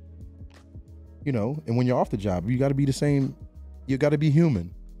job, you know, and when you're off the job. You got to be the same. You got to be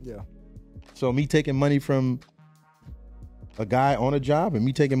human. Yeah. So me taking money from a guy on a job and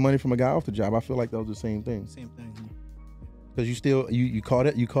me taking money from a guy off the job, I feel like that was the same thing. Same thing. Because you still you caught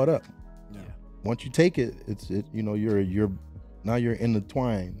it. You caught up. Yeah. Once you take it, you know, you're now you're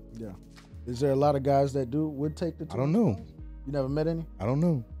intertwined. Yeah. Is there a lot of guys that would take the? I don't know. You never met any? I don't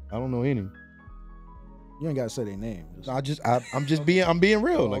know any. You ain't gotta say their name. I'm being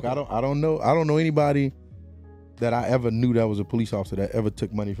real. Like okay. I don't know anybody that I ever knew that was a police officer that ever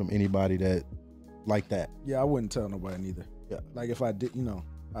took money from anybody that like that. Yeah, I wouldn't tell nobody neither. Yeah. Like if I did, you know,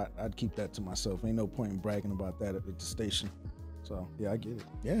 I'd keep that to myself. Ain't no point in bragging about that at the station. So yeah, I get it.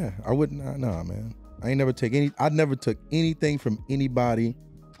 Yeah, I wouldn't. Nah, man. I never took anything from anybody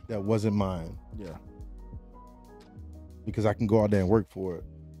that wasn't mine Yeah. because I can go out there and work for it.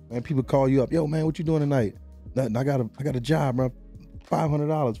 Man, people call you up, yo, man, what you doing tonight? Nothing. I got a job, bro.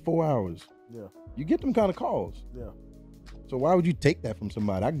 $500, 4 hours. Yeah. You get them kind of calls. Yeah. So why would you take that from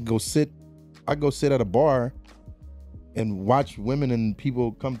somebody? I can go sit at a bar and watch women and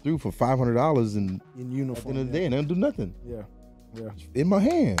people come through for $500 and In at the uniform. end of the day and they don't do nothing. Yeah. Yeah. In my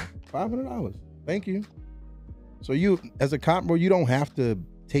hand, $500. Thank you. So you, as a cop, bro, you don't have to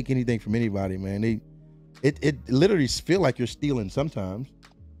take anything from anybody, man. It literally feel like you're stealing sometimes.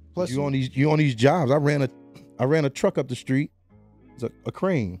 Plus you on these jobs. I ran a truck up the street. It's a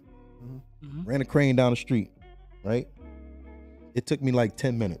crane. Mhm. Ran a crane down the street, right? It took me like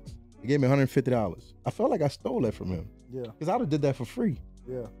 10 minutes. He gave me $150. I felt like I stole that from him Yeah. because I would have did that for free.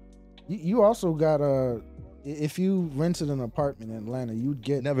 Yeah. You also got if you rented an apartment in Atlanta, you'd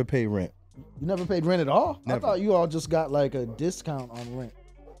get. Never pay rent. You never paid rent at all? Never. I thought you all just got like a discount on rent.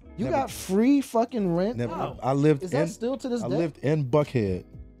 You Never. got free fucking rent? Never. Wow. I lived Is in. that still to this I day? lived in Buckhead,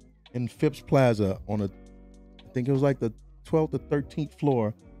 in Phipps Plaza, I think it was like the 12th or 13th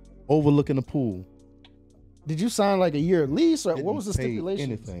floor, overlooking the pool. Did you sign like a year lease or what Didn't was the pay stipulation?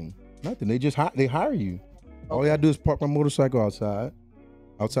 Anything? Nothing. They just they hire you. All I gotta do is park my motorcycle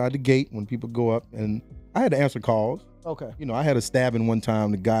outside the gate when people go up, and I had to answer calls. Okay. You know, I had a stabbing one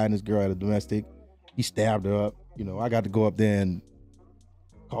time. The guy and his girl had a domestic. He stabbed her up. You know, I got to go up there and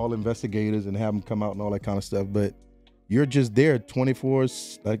call investigators and have them come out and all that kind of stuff. But you're just there 24.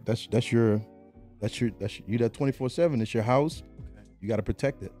 Like that's you there 24/7. It's your house. You got to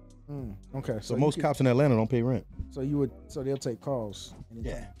protect it. Okay. So most cops in Atlanta don't pay rent. So they'll take calls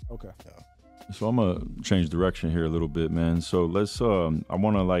anytime. Yeah. Okay. Yeah. So I'm gonna change direction here a little bit, man. So let's I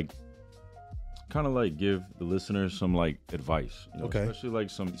want to like kind of like give the listeners some like advice, you know, okay, especially like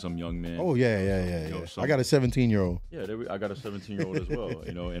some young men. Oh yeah. I got a 17-year-old. Yeah, I got a 17-year-old as well,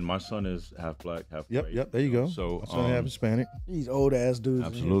 you know, and my son is half black, half white. Yep, there you go. So my son half Hispanic. These old ass dudes.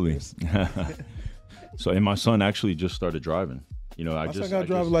 Absolutely. So and my son actually just started driving. You know, I got a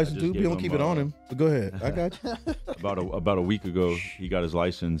driver's license too. We don't keep it on him. But go ahead. I got you. About a week ago, he got his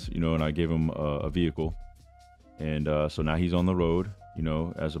license, you know, and I gave him a vehicle. And so now he's on the road, you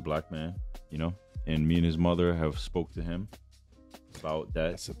know, as a black man, you know, and me and his mother have spoke to him about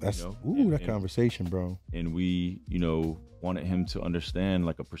that. That's you know, that conversation, bro. And we, you know, wanted him to understand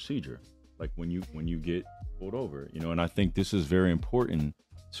like a procedure, like when you get pulled over, you know, and I think this is very important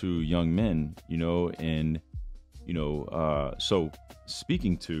to young men, you know, and you know, so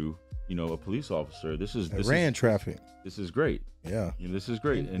speaking to, you know, a police officer, this ran traffic. This is great. Yeah. You know, this is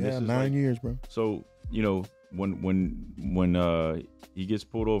great. And this is 9 years, bro. So, you know, when he gets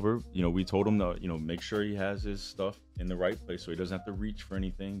pulled over, you know, we told him to, you know, make sure he has his stuff in the right place so he doesn't have to reach for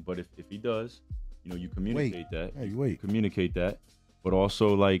anything. But if he does, you know, you communicate that. Yeah, you wait. Communicate that. But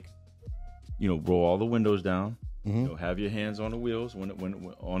also like, you know, roll all the windows down. You know, have your hands on the wheels when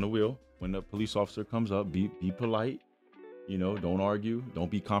on the wheel. When the police officer comes up, be polite, you know, don't argue, don't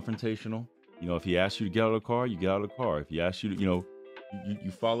be confrontational. You know, if he asks you to get out of the car, you get out of the car. If he asks you to, you know,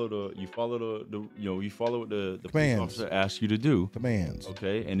 you follow what the police officer asks you to do. Commands.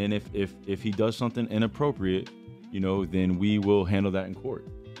 Okay. And then if he does something inappropriate, you know, then we will handle that in court.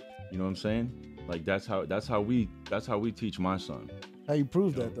 You know what I'm saying? Like that's how we teach my son. How you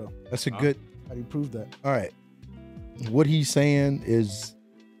prove that though? That's a good. How do you prove that? All right. What he's saying is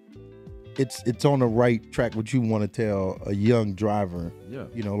it's on the right track. What you want to tell a young driver, yeah,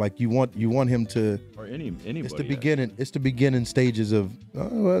 you know, like you want him to, or anybody. It's the beginning. It's the beginning stages of,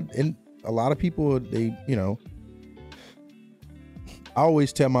 and a lot of people, they, you know. I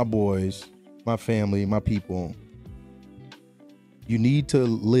always tell my boys, my family, my people, you need to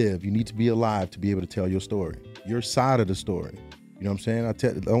live. You need to be alive to be able to tell your story, your side of the story. You know what I'm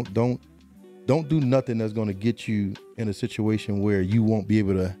saying? Don't do nothing that's going to get you in a situation where you won't be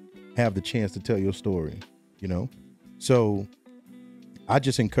able to have the chance to tell your story, you know? So I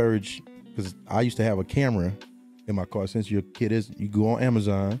just encourage, because I used to have a camera in my car. Since your kid you go on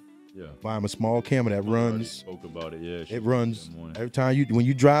Amazon, buy him a small camera that runs. Spoke about it, yeah. It runs every time when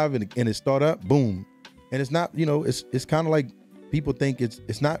you drive and it start up, boom. And it's not, you know, it's kind of like people think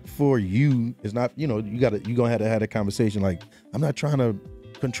it's not for you. It's not, you know, you're gonna have to have that conversation. Like, I'm not trying to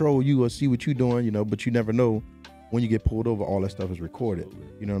control you or see what you're doing, you know, but you never know when you get pulled over, all that stuff is recorded.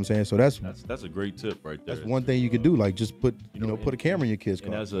 You know what I'm saying? So that's a great tip right there. That's one thing you could do, like just put put a camera in your kid's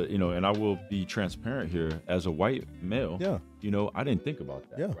car. And as a, you know, and I will be transparent here, as a white male, you know, I didn't think about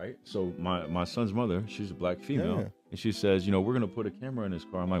that, right? So my son's mother, she's a black female, and she says, you know, we're gonna put a camera in his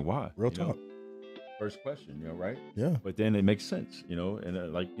car. I'm like, why? Real talk. First question, you know, right? Yeah. But then it makes sense, you know,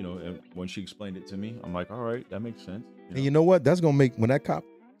 and like, you know, and when she explained it to me, I'm like, all right, that makes sense. And you know what? That's gonna make, when that cop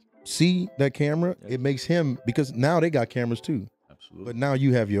see that camera, it makes him, because now they got cameras too. Absolutely. But now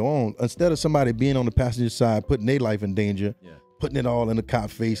you have your own. Instead of somebody being on the passenger side, putting their life in danger, putting it all in the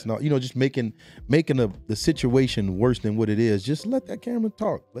cop face and all, you know, just making the situation worse than what it is. Just let that camera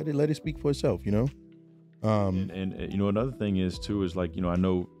talk. Let it speak for itself, you know? And you know, another thing is too, is like, you know, I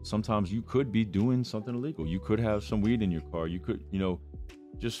know sometimes you could be doing something illegal. You could have some weed in your car. You could, you know,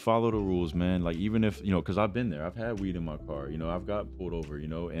 just follow the rules, man. Like, even if, you know, because I've been there, I've had weed in my car, you know, I've got pulled over, you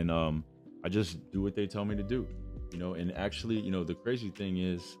know, and I just do what they tell me to do, you know. And actually, you know, the crazy thing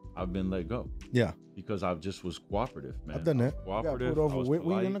is I've been let go. Yeah. Because I just was cooperative, man. I've done that. Cooperative. You got pulled over with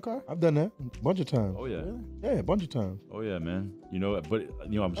weed in the car? I've done that a bunch of times. Oh yeah. Really? Yeah, a bunch of times. Oh yeah, man. You know, but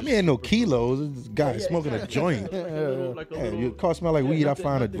you know, I mean, ain't no kilos. It's this guy smoking a joint. Your car smell like weed. I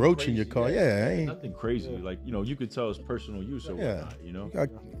find a roach in your car. Yeah, ain't nothing crazy. Like, you know, you could tell it's personal use or whatnot, you know.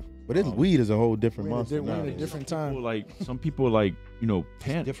 But weed is a whole different monster. Weed at a different time. Some people like, you know,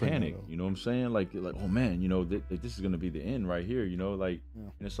 panic. You know what I'm saying? Like, oh man, you know, this is gonna be the end right here. You know, like,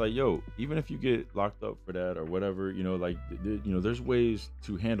 and it's like, yo, even if you get locked up for that or whatever, you know, like, you know, there's ways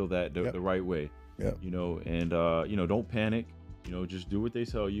to handle that the right way. You know, and you know, don't panic. You know, just do what they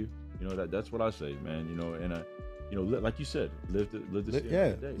tell you. You know, that's what I say, man. You know, and you know, like you said, live to see yeah,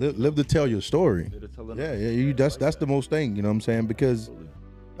 another day. live to tell your story. Live to tell Yeah, another yeah. day. You that's Like the most thing. You know what I'm saying? Because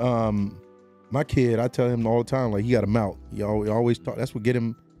Absolutely. my kid, I tell him all the time, like, he got a mouth. He always talk. That's what get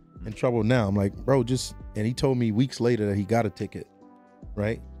him in trouble now. I'm like, bro, and he told me weeks later that he got a ticket,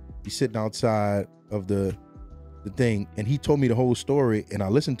 right? He's sitting outside of the thing, and he told me the whole story, and I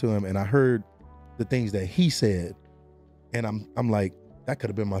listened to him, and I heard the things that he said, and I'm like, that could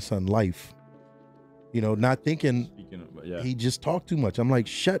have been my son's life. You know, not thinking he just talked too much. I'm like,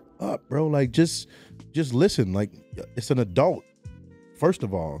 shut up, bro. Like, just listen. Like, it's an adult. First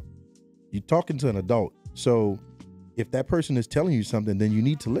of all, you're talking to an adult. So if that person is telling you something, then you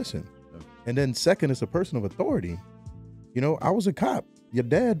need to listen. And then second, it's a person of authority. You know, I was a cop. Your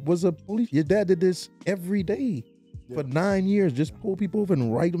dad was a police. Your dad did this every day for 9 years. Just pull people over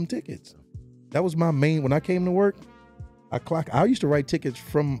and write them tickets. That was my main, when I came to work, I used to write tickets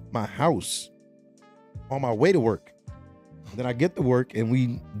from my house on my way to work. Then I get to work and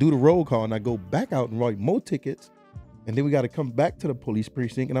we do the roll call, and I go back out and write more tickets. And then we got to come back to the police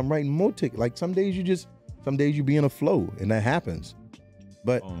precinct, and I'm writing more tickets. Like, some days you be in a flow, and that happens.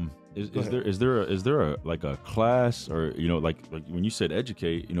 But is there a class, or, you know, like when you said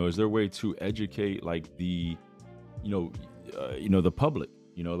educate, you know, is there a way to educate, like, the, you know, the public,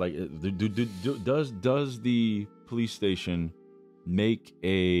 you know, like, does the police station make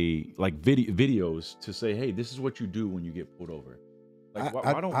videos to say, hey, this is what you do when you get pulled over? Like,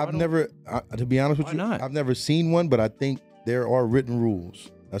 to be honest with you, not? I've never seen one, but I think there are written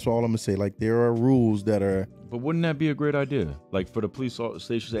rules. That's all I'm gonna say. Like, there are rules that are. But wouldn't that be a great idea? Like, for the police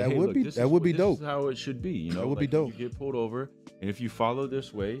station, that would be dope. This is how it should be. You know, that would like, be dope. You get pulled over, and if you follow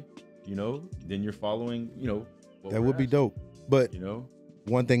this way, you know, then you're following. You know, that would be dope. But, you know,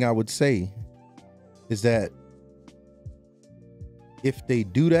 one thing I would say is that if they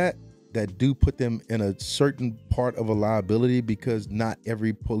do that do put them in a certain part of a liability, because not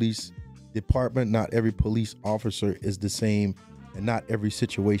every police department, not every police officer is the same, and not every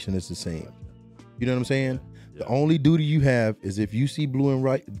situation is the same. You know what I'm saying? Yeah. The only duty you have is, if you see blue and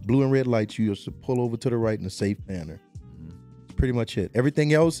red lights, you have to pull over to the right in a safe manner. That's pretty much it.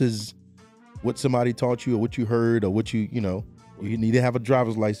 Everything else is what somebody taught you, or what you heard, or what you know. You need to have a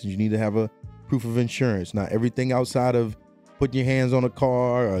driver's license. You need to have a proof of insurance. Not everything outside of putting your hands on a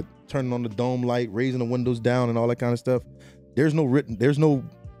car, or turning on the dome light, raising the windows down, and all that kind of stuff. There's no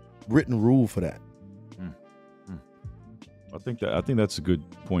written rule for that. I think that's a good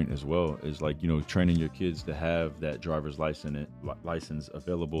point as well. Is, like, you know, training your kids to have that driver's license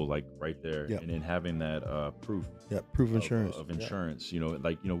available, like, right there, and then having that proof. Yeah, proof of insurance. Of insurance. You know,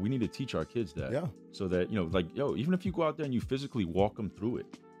 like, you know, we need to teach our kids that. Yeah. So that, you know, like, even if you go out there and you physically walk them through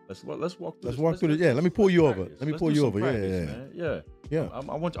it. Let's walk through. Let's walk through it. Yeah, let me pull you over. Let me pull you over. Yeah.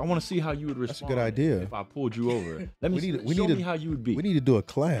 I want to see how you would respond. That's a good idea. If I pulled you over, show me how you would be. We need to do a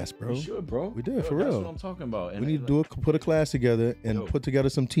class, bro. We should, bro. We do, for real. That's what I'm talking about. And we need to put a class together and put together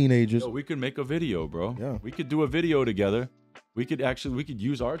some teenagers. We could make a video, bro. Yeah. We could do a video together. We could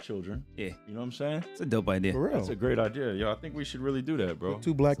use our children. Yeah. You know what I'm saying? It's a dope idea. For real. That's a great idea. Yo, I think we should really do that, bro.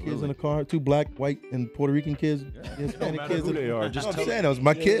 Two black kids in the car, two black, white, and Puerto Rican kids. Hispanic kids. Who they are. Just I'm saying that was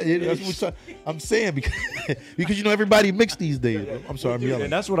my kid. That's what I'm saying, because you know, everybody mixed these days. Bro. I'm sorry, I'm yelling.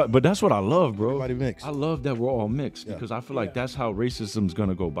 And that's what I love, bro. Everybody mixed. I love that we're all mixed, because I feel like that's how racism's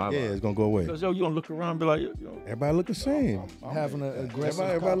gonna go bye-bye. Yeah, it's gonna go away. Because, you gonna look around and be like, everybody look the same. Having an aggressive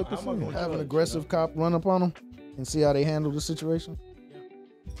everybody look the same. Having an aggressive cop run up on them and see how they handle the situation.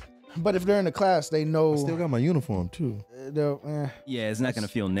 But if they're in the class, they know. I still got my uniform too. Yeah, it's not gonna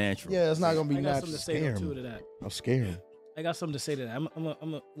feel natural. Yeah, it's not gonna be I got natural. something to say to that. I'm scared. I got something to say to that. I'm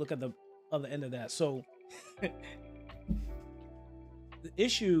gonna look at the other end of that. So, the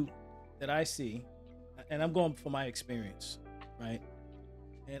issue that I see, and I'm going from my experience, right?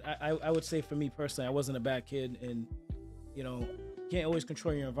 And I would say, for me personally, I wasn't a bad kid, and, you know, can't always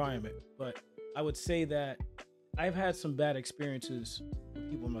control your environment. But I would say that I've had some bad experiences with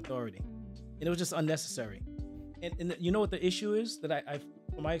people in authority, and it was just unnecessary. And you know what the issue is that I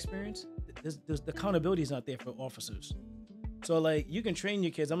from my experience, the accountability is not there for officers. So, like, you can train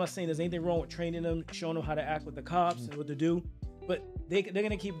your kids. I'm not saying there's anything wrong with training them, showing them how to act with the cops and what to do, but they're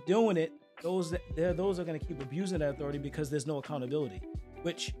gonna keep doing it. Those are gonna keep abusing that authority because there's no accountability.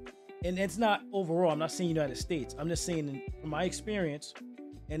 And it's not overall. I'm not saying United States. I'm just saying from my experience.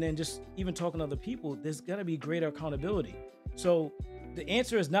 And then just even talking to other people, there's got to be greater accountability. So the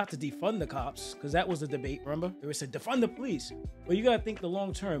answer is not to defund the cops, because that was the debate, remember? They said defund the police. But you got to think the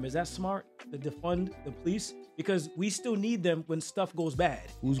long term. Is that smart to defund the police? Because we still need them when stuff goes bad.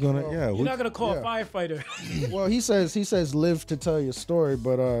 Who's going to, You're not going to call a firefighter. Well, he says live to tell your story,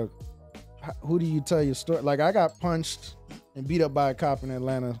 but who do you tell your story? Like, I got punched and beat up by a cop in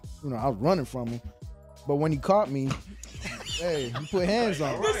Atlanta. You know, I was running from him. But when he caught me, hey, you put hands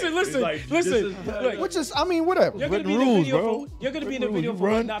on him. Listen. Which is, I mean, whatever. You're gonna be in the video you're gonna be in the video for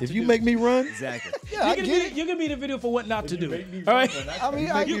what not to do. If you make me run, exactly. Yeah, you're gonna be in the video for what not to do. All right. I mean,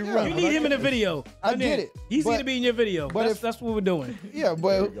 You need him in the video. I get it. He's gonna be in your video. But That's what we're doing. Yeah,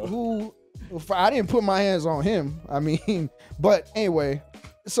 but I didn't put my hands on him. I mean, but anyway.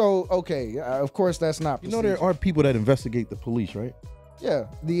 So okay, of course that's not. You know, there are people that investigate the police, right? Yeah,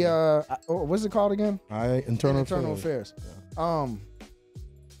 the what's it called again? Internal affairs.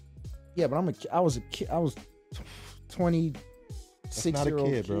 Yeah, but I was 26-year-old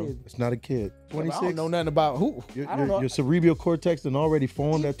kid, bro. It's not a kid. 26. I don't know nothing about who. Your cerebral cortex done already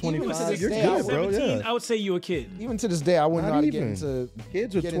formed at 25. You're good, bro. 17, Yeah. I would say you a kid. Even to this day, I wouldn't know how to get even. into.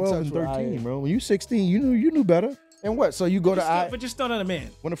 Kids are get 12 in and touch with 13, IA. bro. When you 16, you knew better. And what? So you go to I. But you're still not a man.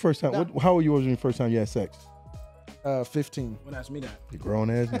 When the first time? How old you was when the first time you had sex? 15. Don't ask me that. You grown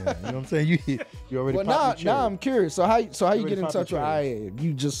ass man. You know what I'm saying? You already. Well, popped your now cherry. I'm curious. So how you already get in popped touch with your IA?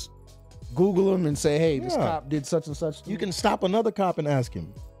 You just Google them and say, hey, this Yeah. cop did such and such. You can stop another cop and ask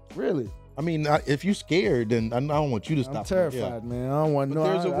him. Really? I mean, if you're scared, then I don't want you to stop. I'm terrified, man. I don't want But no.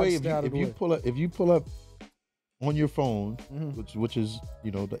 there's a way if if you pull up on your phone, Mm-hmm. which is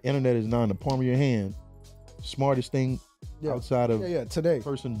the internet is now in the palm of your hand, smartest thing outside of today.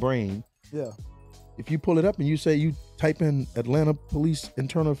 person brain. Yeah. If you pull it up and you say you type in Atlanta Police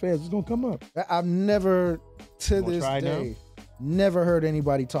Internal Affairs, it's gonna come up. I've never to You wanna this try it day never heard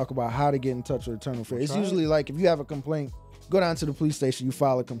anybody talk about how to get in touch with Internal Affairs. It's try usually like if you have a complaint, go down to the police station, you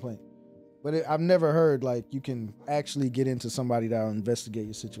file a complaint. But I've never heard like you can actually get into somebody that'll investigate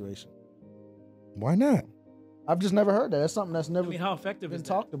your situation. Why not? I've just never heard that. That's something that's never how effective been is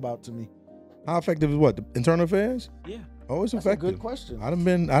talked about to me. How effective is what? The Internal Affairs? Yeah. Oh, it's That's effective. a good question. I done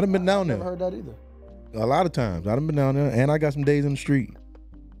been down I've there. never heard that either. A lot of times. I done been down there, and I got some days in the street.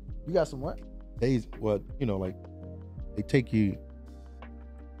 You got some what? Days, like they take you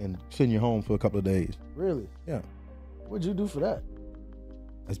and send you home for a couple of days. Really? Yeah. What'd you do for that?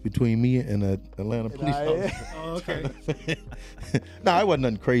 That's between me and the Atlanta police officer. Oh, okay. No, it wasn't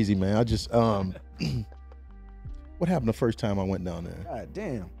nothing crazy, man. I just what happened the first time I went down there? God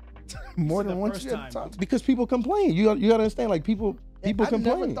damn. More than once you had first to time. talk. Because people complain. You gotta understand, like people I complain.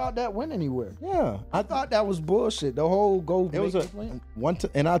 never thought that went anywhere. Yeah, I thought that was bullshit. The whole it was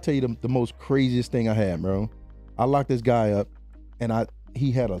and I'll tell you the most craziest thing I had, bro. I locked this guy up, and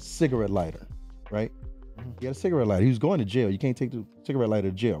he had a cigarette lighter, right? Mm-hmm. He had a cigarette lighter. He was going to jail. You can't take the cigarette lighter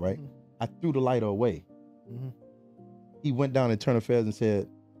to jail, right? I threw the lighter away. He went down to Internal Affairs and said,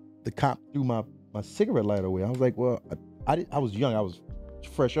 the cop threw my cigarette lighter away. I was like, well, I was young. I was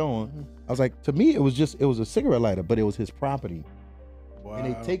fresh on. I was like, to me, it was a cigarette lighter, but it was his property. Wow.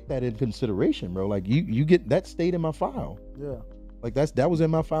 And they take that in consideration, bro. Like you get that stayed in my file. Yeah. Like that was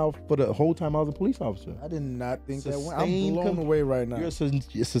in my file for the whole time I was a police officer. I did not think that went. I'm Sustained blown away right now. It's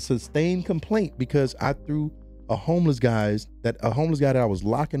a sustained complaint because I threw a homeless guy that I was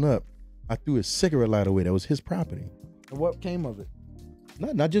locking up. I threw his cigarette lighter away. That was his property. And what came of it?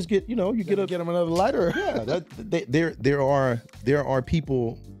 Not just get get him another lighter. Yeah, there are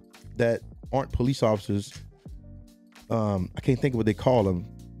people that aren't police officers. I can't think of what they call them,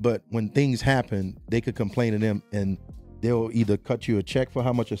 but when things happen, they could complain to them, and they'll either cut you a check for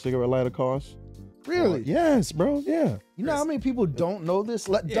how much a cigarette lighter costs. Really? Yes, bro. Yeah. You know how many people don't know this?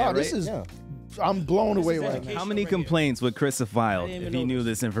 Dog, this is. Yeah. I'm blown away right now. How many complaints would Khris have filed if he knew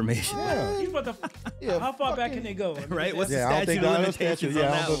this information? He's about to, how far back can they go? Right? What's Yeah, the I don't statute think of that- limitations on yeah,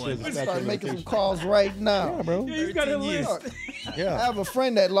 I that don't one? think Let's start making some calls right now. Yeah, bro. He's got a 13 years. list. I Yeah. have a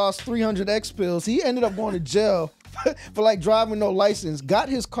friend that lost 300 X pills. He ended up going to jail for like driving no license. Got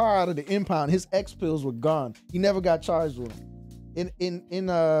his car out of the impound. His X pills were gone. He never got charged with them. In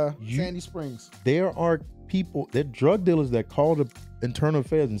Sandy Springs. There are people, they're drug dealers that call the Internal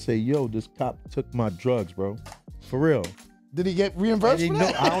Affairs and say, yo, this cop took my drugs, bro. For real. Did he get reimbursed for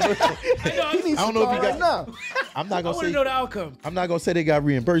that? I don't know. He needs I don't to know call if he right got. now. I'm not I gonna want to say. know the outcome. I'm not gonna say they got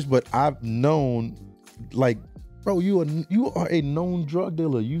reimbursed, but I've known, like, bro, you are a known drug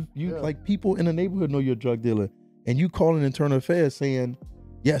dealer. You like people in the neighborhood know you're a drug dealer, and you calling Internal Affairs saying,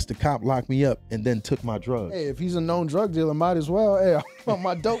 yes, the cop locked me up and then took my drugs. Hey, if he's a known drug dealer, might as well. Hey, I want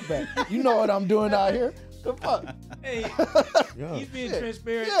my dope back. You know what I'm doing out here. The fuck? Hey, Yeah. he's being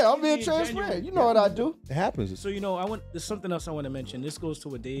transparent. Yeah, I'm being He's transparent. genuine. You know what I do. It happens. So there's something else I want to mention. This goes to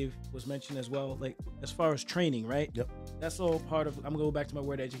what Dave was mentioning as well. Like as far as training, right? Yep. That's all part of. I'm gonna go back to my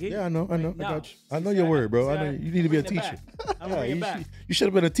word education. Yeah, I know. I Now, got you. I know your word, bro. I know you need to be a teacher. I'm gonna bring it back. You should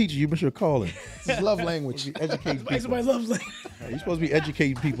have been a teacher. You should have called him. It's love language. Educating people. Somebody loves like. You're supposed to be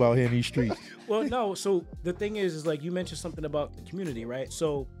educating people out here in these streets. Well, no. So the thing is like you mentioned something about the community, right?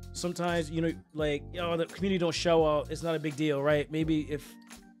 So sometimes like the community don't show out. It's not a big deal, right? Maybe if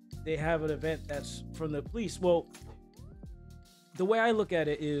they have an event that's from the police. Well, the way I look at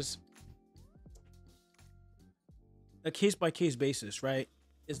it is a case by case basis, right?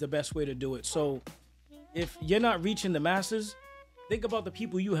 Is the best way to do it. So if you're not reaching the masses, think about the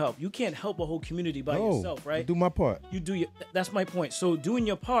people you help. You can't help a whole community by yourself, right? Do my part. You do that's my point. So doing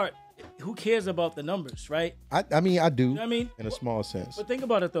your part, who cares about the numbers, right? I mean, I do. You know what I mean? In a small sense. But think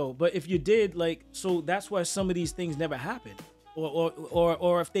about it though. But if you did, like, so that's why some of these things never happen.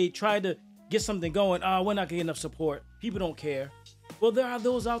 Or if they try to get something going, we're not getting enough support. People don't care. Well, there are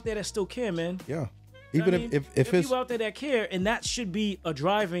those out there that still care, man. Yeah. You know Even what I mean? if There are it's people out there that care, and that should be a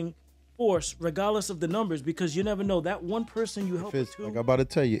driving force, regardless of the numbers, because you never know that one person you help. like I'm about to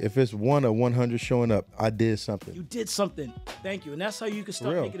tell you, if it's 1 or 100 showing up, I did something. You did something. Thank you, and that's how you can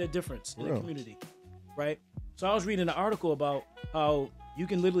start making a difference in the community, right? So I was reading an article about how you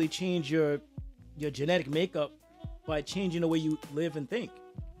can literally change your genetic makeup by changing the way you live and think,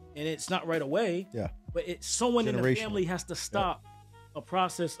 and it's not right away. Yeah. But someone in the family has to stop a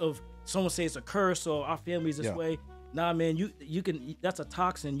process of someone say it's a curse or our family's this way. Nah, man, you can. That's a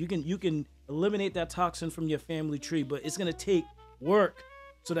toxin. You can eliminate that toxin from your family tree, but it's gonna take work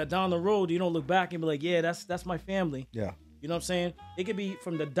so that down the road you don't look back and be like, yeah, that's my family. Yeah. You know what I'm saying? It could be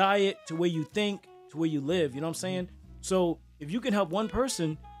from the diet to where you think to where you live. You know what I'm saying? So if you can help one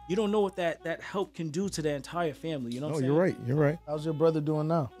person, you don't know what that help can do to the entire family. You know what I'm saying? You're right. You're right. How's your brother doing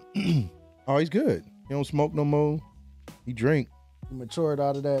now? Oh, he's good. He don't smoke no more. He drink. He matured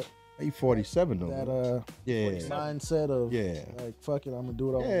out of that. He 47 though. That mindset of like fuck it, I'm gonna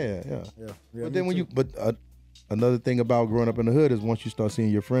do it all. Yeah. But then another thing about growing up in the hood is once you start seeing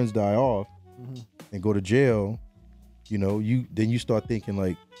your friends die off and go to jail, you start thinking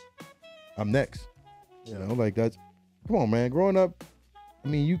like, I'm next. You know, like that's come on, man. Growing up, I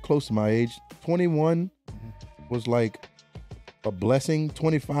mean, you close to my age. 21 was like a blessing.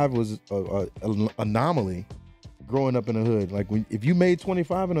 25 was an anomaly. Growing up in the hood, like if you made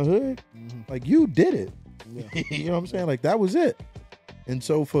 25 in the hood, like you did it. Yeah. You know what I'm saying? Like that was it. And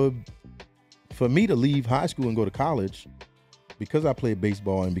so for me to leave high school and go to college, because I played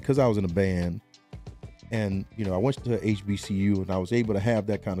baseball and because I was in a band, and I went to HBCU and I was able to have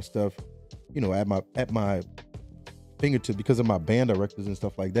that kind of stuff, at my fingertips because of my band directors and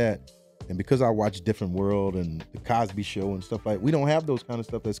stuff like that, and because I watch Different World and the Cosby Show and stuff like. We don't have those kind of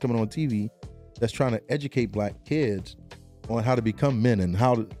stuff that's coming on TV. That's trying to educate black kids on how to become men and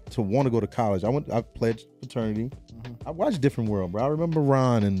how to want to go to college. I pledged fraternity. I watched Different World, bro. I remember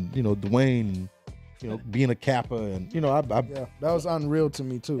Ron and Dwayne, and, being a Kappa, and that was unreal to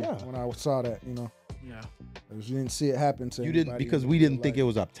me too. Yeah. When I saw that, Yeah. Because you didn't see it happen to you didn't because we didn't think it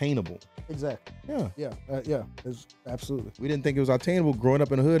was obtainable. Exactly. Yeah. It's absolutely. We didn't think it was obtainable growing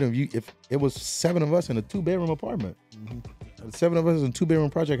up in the hood. And if it was 7 of us in a 2-bedroom apartment, 7 of us in a 2-bedroom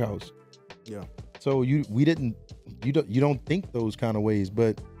project house. Yeah. So you don't think those kind of ways,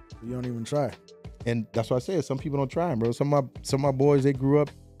 but you don't even try. And that's why I said some people don't try, bro. Some of my boys, they grew up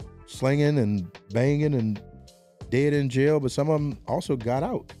slinging and banging and dead in jail, but some of them also got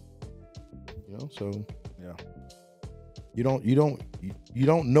out. So yeah. You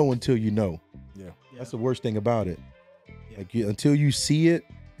don't know until you know. Yeah. That's the worst thing about it. Yeah. Like until you see it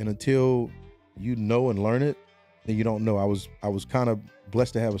and until you know and learn it, then you don't know. I was kind of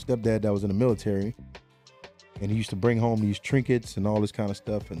blessed to have a stepdad that was in the military, and he used to bring home these trinkets and all this kind of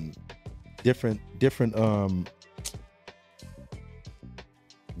stuff and different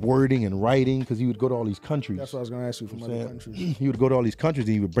wording and writing, because he would go to all these countries. That's what I was going to ask you from other countries. He would go to all these countries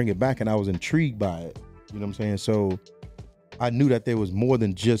and he would bring it back, and I was intrigued by it. You know what I'm saying? So I knew that there was more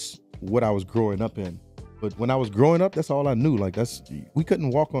than just what I was growing up in. But when I was growing up, that's all I knew. Like we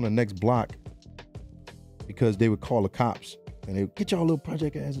couldn't walk on the next block because they would call the cops. And they would get y'all little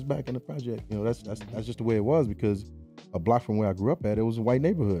project asses back in the project. That's just the way it was, because a block from where I grew up at, it was a white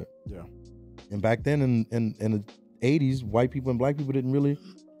neighborhood. Yeah. And back then in the 80s, white people and black people didn't really,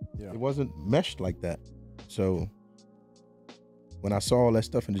 it wasn't meshed like that. So when I saw all that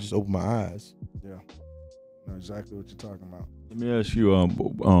stuff, and it just opened my eyes. Yeah. know exactly what you're talking about. Let me ask you,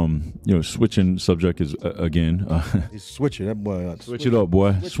 you know, switching subject is again. Switch it, that boy. Switch it up,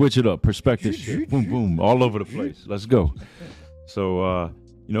 boy. Switch it up. Perspective shit. Boom, boom, all over the place. Let's go. So,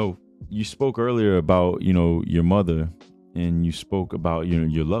 you know, you spoke earlier about, you know, your mother, and you spoke about, you know,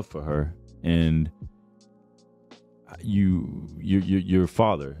 your love for her, and your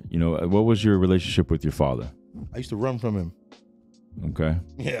father. You know, what was your relationship with your father? I used to run from him. Okay.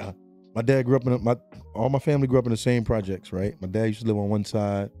 Yeah. My dad grew up all my family grew up in the same projects, right? My dad used to live on one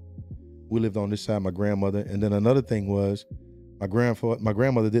side. We lived on this side, my grandmother. And then another thing was my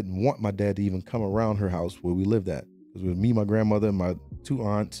grandmother didn't want my dad to even come around her house where we lived at. Because it was me, my grandmother, my 2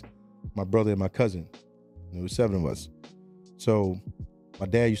 aunts, my brother, and my cousin. And there was 7 of us. So my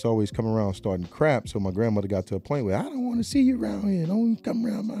dad used to always come around starting crap. So my grandmother got to a point where, I don't want to see you around here. Don't even come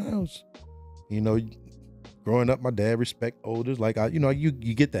around my house. You know, growing up, my dad respect elders. Like, you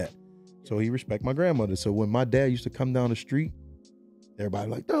get that. So he respect my grandmother. So when my dad used to come down the street, everybody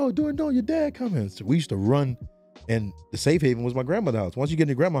like, no, your dad coming. So we used to run, and the safe haven was my grandmother's house. Once you get in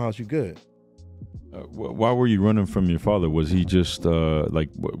your grandma's house, you're good. Why were you running from your father? Was he just like,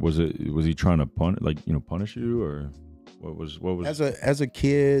 was he trying to punish you, or what was? As a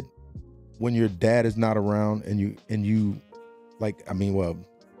kid, when your dad is not around, and you like,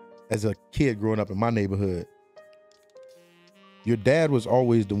 as a kid growing up in my neighborhood, your dad was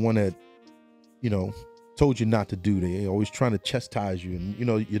always the one that, you know, told you not to do. They always trying to chastise you, and you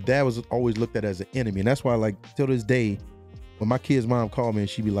know, your dad was always looked at as an enemy. And that's why, like, till this day, when my kid's mom called me and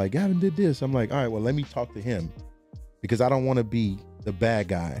she'd be like, Gavin did this, I'm like, all right, well, let me talk to him, because I don't want to be the bad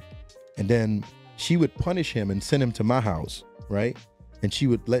guy. And then she would punish him and send him to my house, right? And she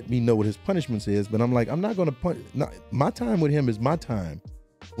would let me know what his punishments is. But I'm like, I'm not going to punish. My time with him is my time.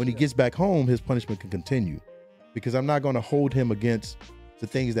 When he gets back home, his punishment can continue, because I'm not going to hold him against the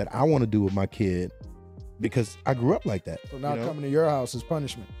things that I want to do with my kid, because I grew up like that. So now, you know, coming to your house is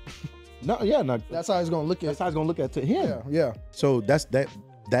punishment. No, yeah, no, that's how he's gonna look at. That's how he's gonna look at to him. Yeah. So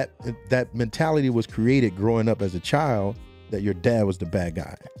that mentality was created growing up as a child, that your dad was the bad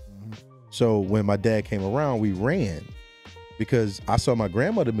guy. Mm-hmm. So when my dad came around, we ran, because I saw my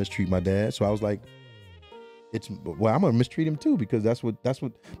grandmother mistreat my dad. So I was like, I'm gonna mistreat him too, because that's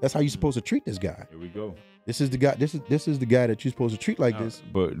how you're supposed to treat this guy. Here we go. This is the guy. This is the guy that you're supposed to treat like this.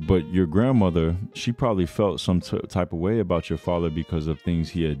 But your grandmother, she probably felt some type of way about your father because of things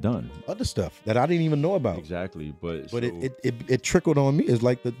he had done. Other stuff that I didn't even know about. Exactly, but it trickled on me. It's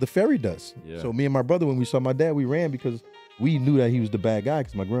like the fairy dust. Yeah. So me and my brother, when we saw my dad, we ran, because we knew that he was the bad guy.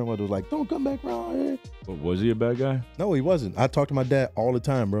 Because my grandmother was like, "Don't come back around here." But was he a bad guy? No, he wasn't. I talked to my dad all the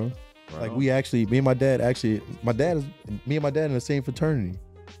time, bro. Right. Like me and my dad in the same fraternity.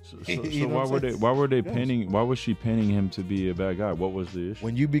 So why were they painting? Why was she painting him to be a bad guy? What was the issue?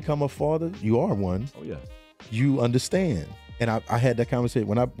 When you become a father, you are one. Oh yeah. You understand. And I had that conversation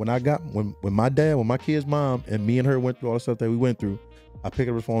when my kid's mom and me and her went through all the stuff that we went through. I picked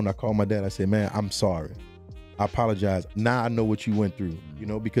up the phone, I called my dad, I said, man, I'm sorry. I apologize. Now I know what you went through, you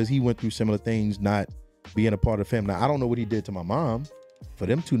know, because he went through similar things, not being a part of the family. Now, I don't know what he did to my mom for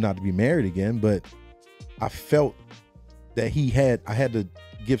them two not to be married again, but I felt that I had to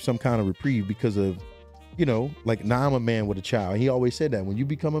give some kind of reprieve, because of, you know, like, now I'm a man with a child. He always said that when you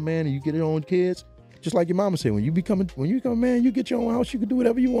become a man and you get your own kids, just like your mama said, when you become a man, you get your own house, you can do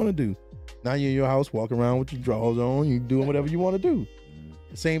whatever you want to do. Now you're in your house, walking around with your drawers on, you doing whatever you want to do.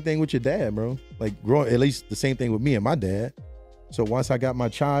 The same thing with your dad, bro. Like, at least the same thing with me and my dad. So once I got my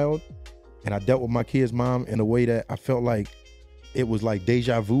child and I dealt with my kid's mom in a way that I felt like it was like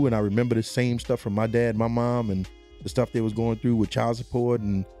deja vu, and I remember the same stuff from my dad, my mom, and the stuff they was going through with child support,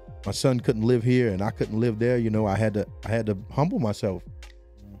 and my son couldn't live here and I couldn't live there. You know, I had to humble myself.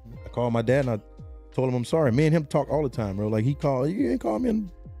 Mm-hmm. I called my dad and I told him I'm sorry. Me and him talk all the time, bro. Like, he ain't called me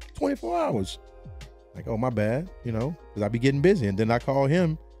in 24 hours. Like, oh, my bad, you know, because I be getting busy. And then I call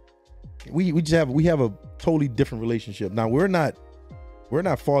him. We have a totally different relationship. Now, we're not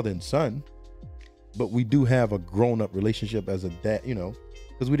father and son, but we do have a grown-up relationship as a dad, you know,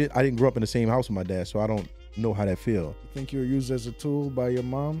 because I didn't grow up in the same house with my dad, so I don't know how that feel. You think you were used as a tool by your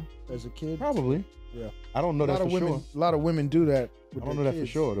mom as a kid? Probably. Yeah. I don't know that for sure. A lot of women do that. I don't know that for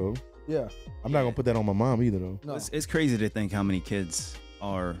sure, though. Yeah. I'm not gonna put that on my mom either, though. No. It's crazy to think how many kids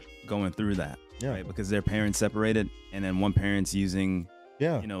are going through that. Yeah. Right? Because their parents separated, and then one parent's using,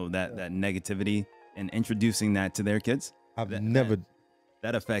 you know, that negativity and introducing that to their kids.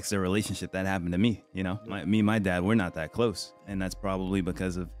 That affects their relationship. That happened to me. You know, me and my dad, we're not that close, and that's probably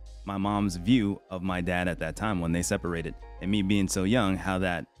because of my mom's view of my dad at that time when they separated, and me being so young, how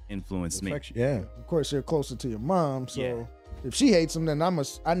that influenced me. Yeah. Of course, you're closer to your mom, so If she hates him, then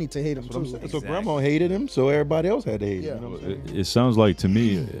I need to hate him too. Exactly. So grandma hated him, so everybody else had to hate him. You know it sounds like to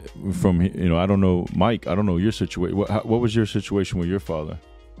me, from I don't know, Mike. I don't know your situation. What was your situation with your father?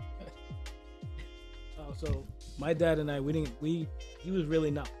 So my dad and I, he was really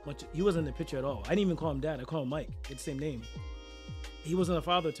not much. He wasn't in the picture at all. I didn't even call him dad. I call him Mike. It's the same name. He wasn't a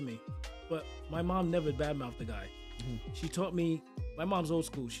father to me. But my mom never badmouthed the guy. She taught me. My mom's old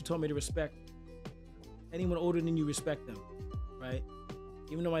school. She taught me to respect anyone older than you. Respect them. Right?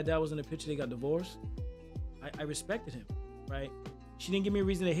 Even though my dad was in the picture, they got divorced. I respected him, right? She didn't give me a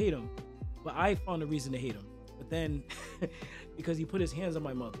reason to hate him, but I found a reason to hate him. But then, because he put his hands on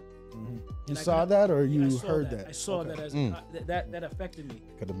my mother. You saw that, or you heard that? I saw that as that affected me.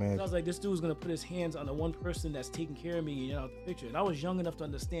 Could imagine. I was like, this dude's gonna put his hands on the one person that's taking care of me, out the picture. And I was young enough to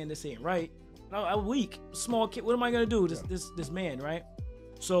understand this ain't right. And I was weak, small kid. What am I gonna do? This man, right?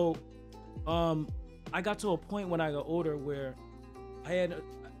 So, I got to a point when I got older where I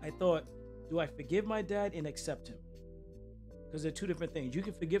thought, do I forgive my dad and accept him? Because they're two different things. You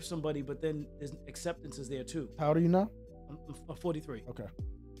can forgive somebody, but then there's acceptance is there too. How old are you now? I'm 43. Okay.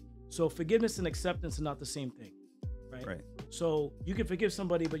 So forgiveness and acceptance are not the same thing, right? Right. So you can forgive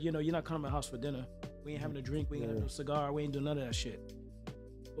somebody, but you're not coming to my house for dinner. We ain't having a drink. We ain't having a cigar. We ain't doing none of that shit.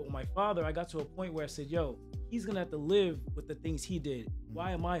 But with my father, I got to a point where I said, yo, he's going to have to live with the things he did.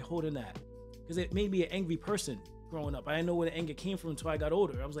 Why am I holding that? Because it made me an angry person growing up. I didn't know where the anger came from until I got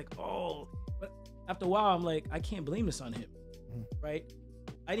older. I was like, oh. But after a while, I'm like, I can't blame this on him, right?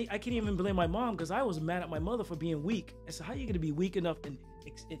 I can't even blame my mom because I was mad at my mother for being weak. I said, how are you going to be weak enough and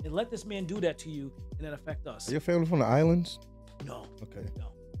let this man do that to you and then affect us? Are your family from the islands? No. Okay.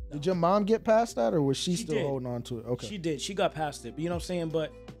 No. Did your mom get past that, or was she still holding on to it? Okay. She did. She got past it. But you know what I'm saying?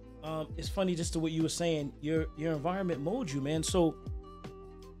 But it's funny just to what you were saying. Your environment molds you, man. So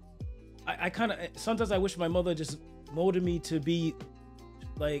I kind of sometimes I wish my mother just molded me to be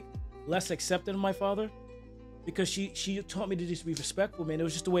like less accepting of my father, because she taught me to just be respectful, man. It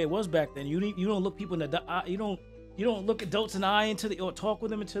was just the way it was back then. You don't look people in the eye. You don't look adults in the eye or talk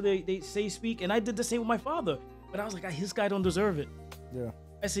with them until they say speak. And I did the same with my father. But I was like, this guy don't deserve it. Yeah.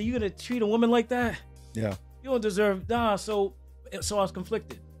 I said, you gonna treat a woman like that? Yeah. You don't deserve. Nah. So I was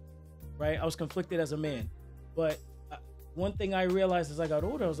conflicted, right? I was conflicted as a man. But one thing I realized as I got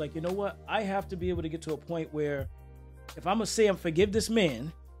older, I was like, you know what? I have to be able to get to a point where if I'm gonna say I'm forgive this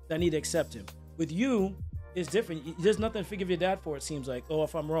man, I need to accept him. With you, it's different. There's nothing to forgive your dad for. It seems like,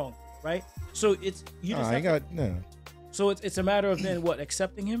 if I'm wrong, right? So it's you just So it's a matter of then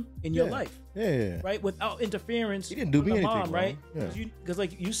accepting him in your life, right, without interference. He didn't do me anything mom, wrong. Right? Yeah. Because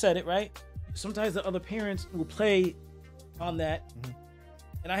like you said it, right? Sometimes the other parents will play on that,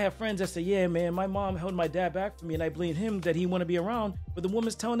 and I have friends that say, "Yeah, man, my mom held my dad back for me, and I blame him that he want to be around, but the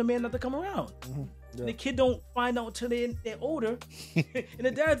woman's telling the man not to come around." Yeah. The kid don't find out until they're older, and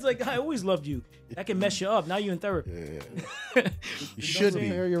the dad's like, "I always loved you." That can mess you up. Now you're in therapy. Yeah. You should be.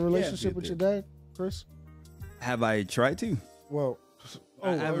 Your relationship with your dad, Chris? Have I tried to? Well,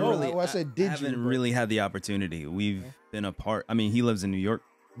 I haven't really had the opportunity. We've been apart. I mean, he lives in New York,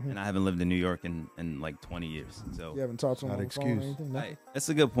 and I haven't lived in New York in like 20 years. So you haven't talked to him on the phone or anything? No? That's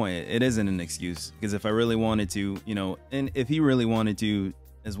a good point. It isn't an excuse, because if I really wanted to, and if he really wanted to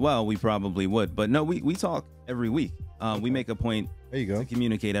as well, we probably would. But no, we talk every week. We make a point to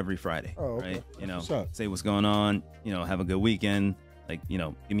communicate every Friday, right? Say what's going on, have a good weekend, like, give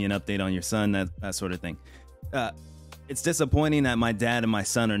me an update on your son, that sort of thing. It's disappointing that my dad and my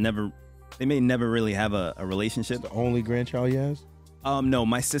son may never really have a relationship. It's the only grandchild he has? No,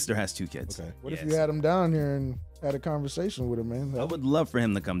 my sister has 2 kids. Okay. What if you had him down here and had a conversation with him, man? I would love for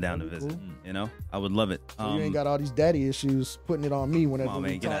him to come down to visit. Cool. I would love it. So you ain't got all these daddy issues putting it on me when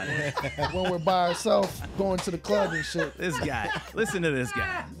we're by ourselves going to the club and shit. This guy, listen to this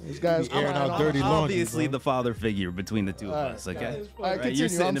guy. This guy's airing out dirty laundry. Obviously, the father figure between the two of us. Okay, right, you're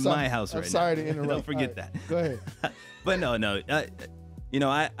sitting in my house right now. Sorry to interrupt. Don't forget that. Go ahead. But no.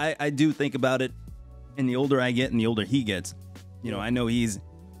 I do think about it, and the older I get, and the older he gets, I know he's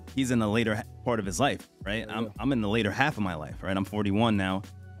in the later part of his life, right? Yeah. I'm in the later half of my life, right? I'm 41 now.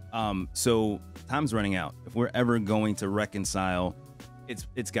 So time's running out. If we're ever going to reconcile,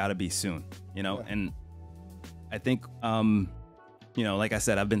 it's got to be soon, And I think, like I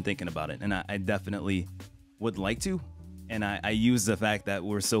said, I've been thinking about it, and I definitely would like to. And I use the fact that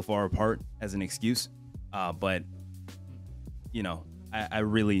we're so far apart as an excuse, but I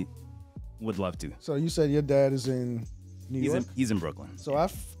really would love to. So you said your dad is in New York? He's in Brooklyn. So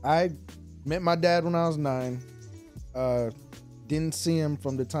I met my dad when I was 9. Didn't see him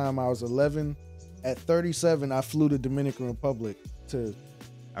from the time I was 11. At 37, I flew to Dominican Republic to.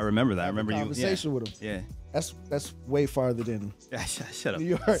 I remember that. I remember conversation with him. Yeah. That's way farther than shut up. New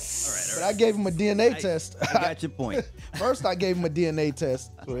York. All right. But I gave him a DNA test. I got your point. First, I gave him a DNA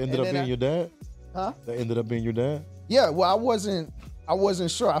test. So it ended up being your dad? Huh? That ended up being your dad? Yeah. Well, I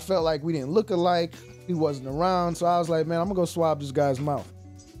wasn't sure. I felt like we didn't look alike. He wasn't around, so I was like, man, I'm gonna go swab this guy's mouth.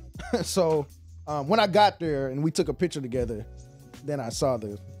 So when I got there and we took a picture together, then I saw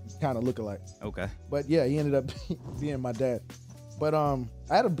the kind of look alike. Okay. But yeah, he ended up being my dad. But I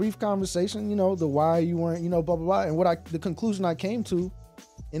had a brief conversation, the why you weren't, blah blah blah, and the conclusion I came to,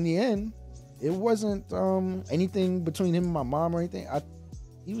 in the end, it wasn't anything between him and my mom or anything.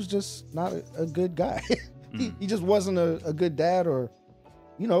 He was just not a good guy. He just wasn't a good dad, or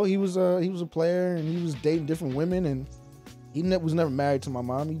he was a player and he was dating different women, and he was never married to my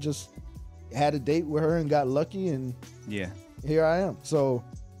mom. He just had a date with her and got lucky, and here I am. So,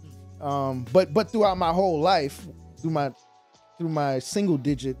 but throughout my whole life, through my single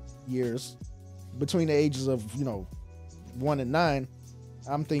digit years, between the ages of 1 and 9,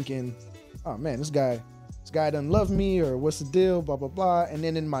 I'm thinking, oh man, this guy doesn't love me, or what's the deal, blah blah blah. And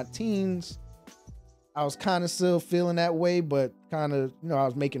then in my teens, I was kind of still feeling that way, but kind of I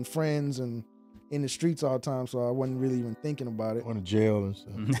was making friends and in the streets all the time, so I wasn't really even thinking about it. Going to jail and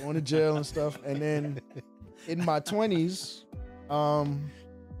stuff. Going to jail and stuff. And then in my 20s,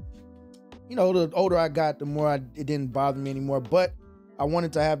 the older I got, the more it didn't bother me anymore. But I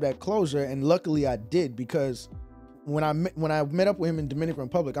wanted to have that closure, and luckily I did, because when I met up with him in Dominican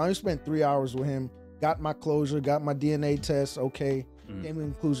Republic, I only spent 3 hours with him, got my closure, got my DNA test, came to the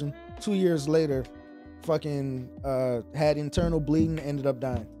conclusion. 2 years later, fucking had internal bleeding, ended up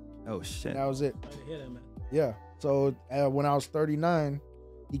dying. Oh shit. And that was it. I hear that, man. Yeah. So when I was 39,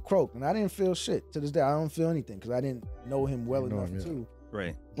 he croaked, and I didn't feel shit. To this day, I don't feel anything because I didn't know him well enough to.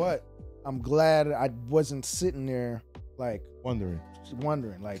 Right. But I'm glad I wasn't sitting there like wondering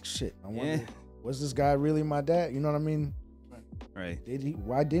like, shit. I wonder, was this guy really my dad? You know what I mean? Right.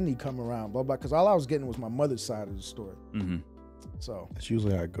 Why didn't he come around? Blah blah. Because all I was getting was my mother's side of the story. Mm-hmm. So that's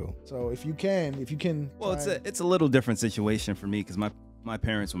usually how I go. So if you can. Well, it's a little different situation for me because my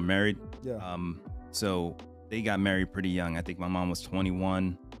parents were married. Yeah. So they got married pretty young. I think my mom was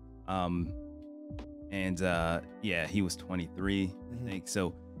 21. And he was 23, I think.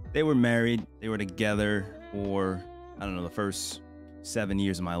 So they were married. They were together for, I don't know, the first 7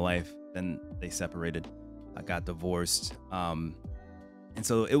 years of my life. Then they separated. I got divorced. And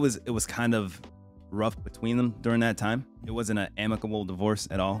so it was kind of rough between them during that time. It wasn't an amicable divorce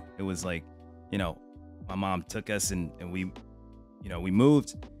at all. It was like, my mom took us and we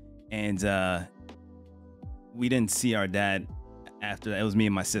moved, and we didn't see our dad after that. It was me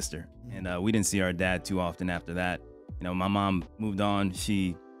and my sister, and we didn't see our dad too often after that. My mom moved on.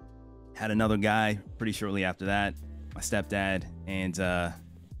 She had another guy pretty shortly after that, my stepdad, and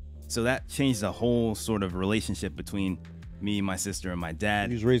so that changed the whole sort of relationship between me, my sister, and my dad.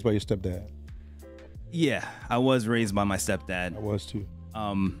 You was raised by your stepdad? Yeah, I was raised by my stepdad. I was too.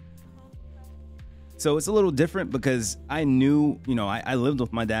 So it's a little different because I knew, I lived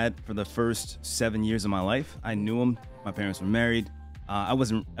with my dad for the first 7 years of my life. I knew him. My parents were married. I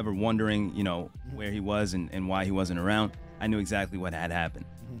wasn't ever wondering, where he was and why he wasn't around. I knew exactly what had happened.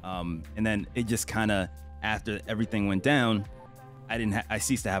 And then it just kind of, after everything went down, I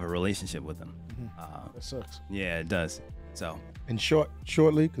ceased to have a relationship with him. That sucks. Yeah, it does. So. And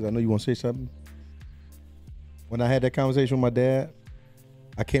shortly, because I know you want to say something. When I had that conversation with my dad,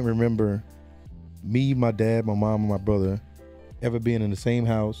 I can't remember me, my dad, my mom, and my brother ever being in the same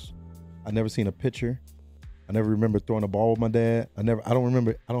house. I never seen a picture. I never remember throwing a ball with my dad. I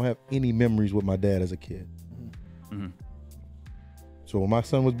don't have any memories with my dad as a kid. Mm-hmm. So when my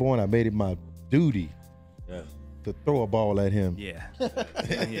son was born, I made it my duty to throw a ball at him. Yeah.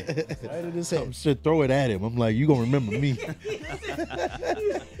 Right in his head. Should throw it at him. I'm like, you gonna remember me.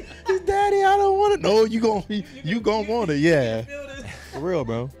 Daddy, I don't want to. No, you gonna want it. Yeah, for real,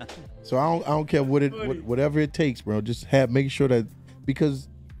 bro. So I don't care whatever it takes, bro. Just make sure that, because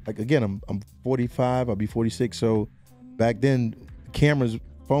like again, I'm 45. I'll be 46. So back then, cameras,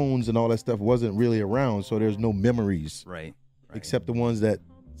 phones, and all that stuff wasn't really around. So there's no memories, right? Except the ones that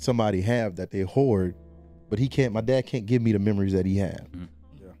somebody have that they hoard. But my dad can't give me the memories that he had.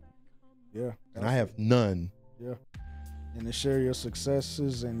 Mm-hmm. Yeah. And I have none. Yeah. And to share your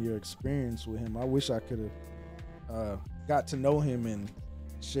successes and your experience with him. I wish I could have got to know him and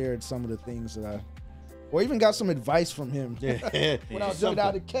shared some of the things or even got some advice from him. Yeah. When I was young,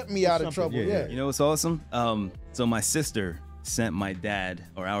 that kept me out of trouble. Yeah. You know what's awesome? So my sister sent my dad,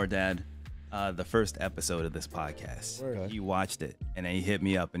 or our dad, the first episode of this podcast. Word. He watched it, and then he hit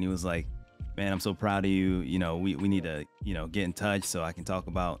me up and he was like, man, I'm so proud of you. We need to, get in touch so I can talk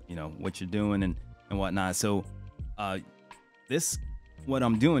about, what you're doing. And and whatnot. So what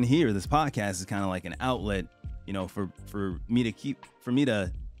I'm doing here, this podcast is kind of like an outlet, you know, for me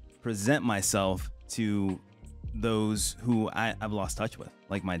to present myself to those who I've lost touch with,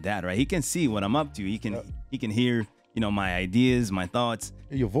 like my dad, right? He can see what I'm up to. He can hear, you know, my ideas, my thoughts.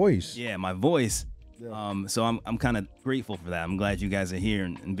 Your voice. Yeah, my voice. Yeah. So I'm kind of grateful for that. I'm glad you guys are here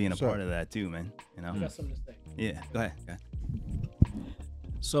and being a part of that too, man. You know? I got something to say. Yeah, go ahead.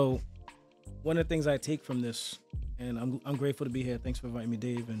 So one of the things I take from this, and I'm grateful to be here. Thanks for inviting me,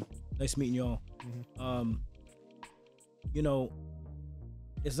 Dave, and nice meeting y'all. You know,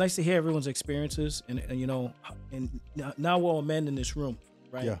 it's nice to hear everyone's experiences, and you know, and now we're all men in this room,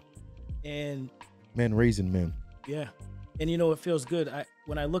 right? Yeah. And men raising men. Yeah. And you know, it feels good.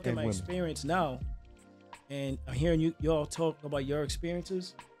 When I look at my experience now, and I'm hearing y'all talk about your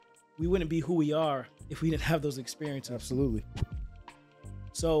experiences, we wouldn't be who we are if we didn't have those experiences. Absolutely.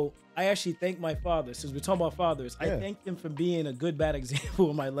 So I actually thank my father. Since we're talking about fathers, I thank him for being a good, bad example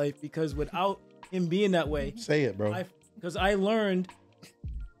in my life, because without him being that way, say it, bro. Because I learned,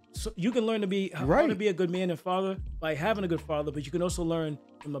 so you can learn to be how to be a good man and father by having a good father, but you can also learn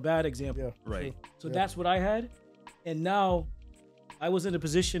from a bad example. Yeah. Right. So that's what I had, and now I was in a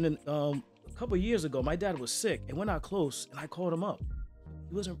position a couple of years ago. My dad was sick, and we're not close, and I called him up.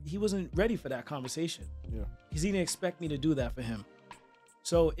 He wasn't ready for that conversation. Yeah. Because he didn't expect me to do that for him.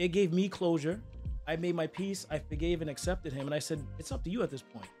 So it gave me closure. I made my peace. I forgave and accepted him. And I said, it's up to you at this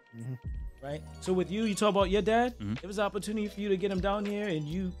point. Right? So with you talk about your dad. It was an opportunity for you to get him down here.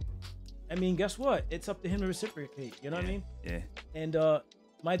 And I mean, guess what? It's up to him to reciprocate. You know what I mean? Yeah. And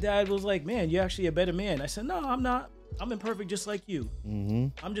my dad was like, man, you're actually a better man. I said, no, I'm not. I'm imperfect just like you.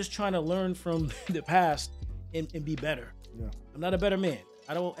 I'm just trying to learn from the past and be better. Yeah. I'm not a better man.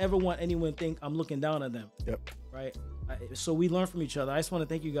 I don't ever want anyone to think I'm looking down on them. Yep. Right? So we learn from each other. I just want to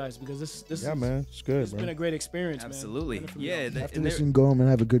thank you guys, because this yeah, man, it's good. It's been a great experience. Absolutely. Man. Yeah. After this, you can go home and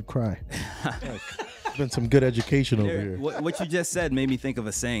have a good cry. It's been some good education over here. What you just said made me think of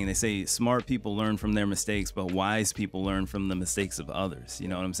a saying. They say smart people learn from their mistakes, but wise people learn from the mistakes of others. You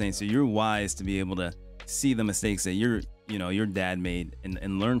know what I'm saying? So you're wise to be able to see the mistakes that your dad made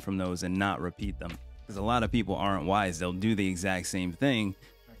and learn from those and not repeat them. Because a lot of people aren't wise. They'll do the exact same thing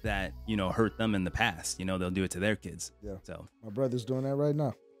that, you know, hurt them in the past. You know, they'll do it to their kids. Yeah. So my brother's doing that right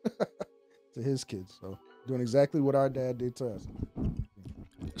now to his kids. So doing exactly what our dad did to us.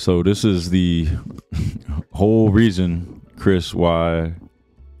 So this is the whole reason, Chris, why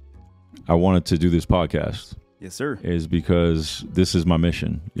I wanted to do this podcast. Yes, sir. Is because this is my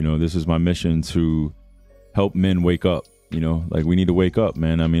mission. You know, this is my mission to help men wake up. You know, like, we need to wake up,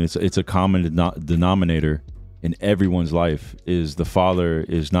 man. I mean, it's a common denominator in everyone's life, is the father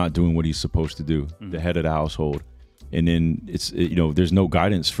is not doing what he's supposed to do, the head of the household. And then you know, there's no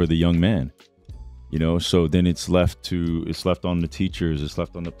guidance for the young man, you know, so then it's left on the teachers, it's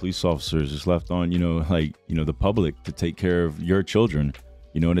left on the police officers, it's left on, you know, like, you know, the public to take care of your children,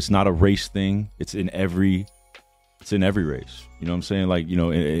 you know. And it's not a race thing. It's in every race, you know what I'm saying? Like, you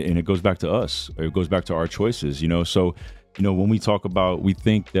know, and it goes back to us, or it goes back to our choices, you know. So, you know, when we talk about, we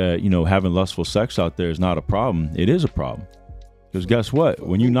think that, you know, having lustful sex out there is not a problem. It is a problem. Because guess what?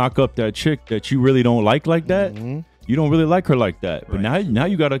 When you knock up that chick that you really don't like that, you don't really like her like that. But now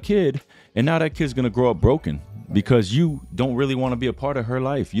you got a kid, and now that kid's going to grow up broken because you don't really want to be a part of her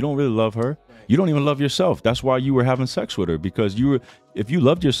life. You don't really love her. You don't even love yourself. That's why you were having sex with her, because if you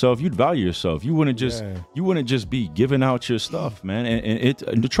loved yourself, you'd value yourself. You wouldn't just be giving out your stuff, man.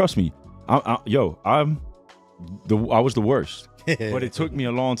 And trust me, I was the worst, but it took me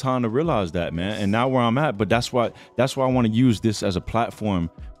a long time to realize that, man. And now where I'm at, but that's why I want to use this as a platform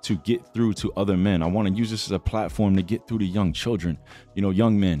to get through to other men. I want to use this as a platform to get through to young children, you know,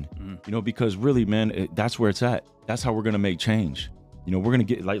 young men, you know, because really, man, that's where it's at. That's how we're going to make change. You know, we're going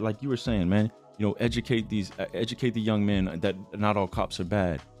to get, like you were saying, man, you know, educate the young men that not all cops are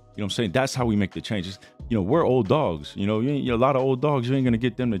bad. You know what I'm saying? That's how we make the changes. You know, we're old dogs, you know, a lot of old dogs, you ain't going to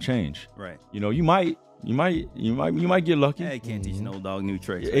get them to change. Right. You know, you might get lucky. Yeah, you can't teach an old dog new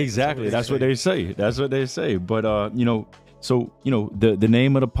tricks. Right? Exactly. That's what they say. That's what they say. But you know, so you know, the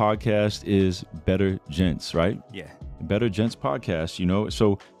name of the podcast is Better Gents, right? Yeah. Better Gents podcast. You know,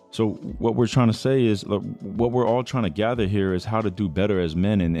 so what we're trying to say is, look, what we're all trying to gather here is how to do better as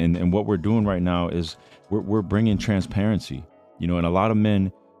men, and what we're doing right now is we're bringing transparency. You know, and a lot of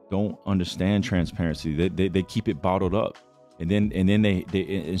men don't understand transparency. They keep it bottled up, and then they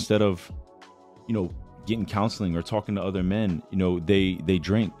instead of, you know, getting counseling or talking to other men, you know, they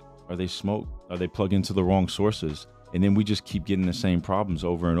drink or they smoke or they plug into the wrong sources, and then we just keep getting the same problems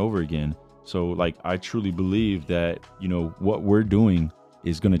over and over again. So like, I truly believe that, you know, what we're doing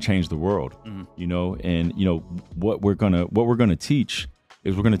is going to change the world, you know. And you know what we're gonna teach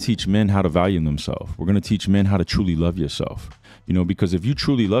is we're gonna teach men how to value themselves. We're gonna teach men how to truly love yourself, you know, because if you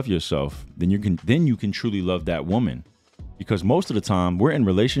truly love yourself, then you can truly love that woman. Because most of the time we're in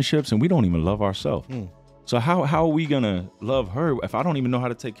relationships and we don't even love ourselves. So how are we gonna love her if I don't even know how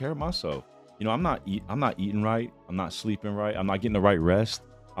to take care of myself? You know, I'm not eating right. I'm not sleeping right. I'm not getting the right rest.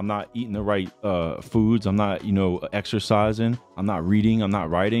 I'm not eating the right foods. I'm not, you know, exercising. I'm not reading. I'm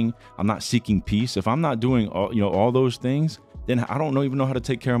not writing. I'm not seeking peace. If I'm not doing all those things, then I don't even know how to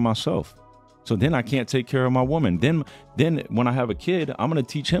take care of myself. So then I can't take care of my woman. Then when I have a kid, I'm gonna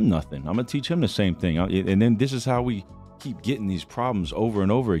teach him nothing. I'm gonna teach him the same thing. And then this is how we keep getting these problems over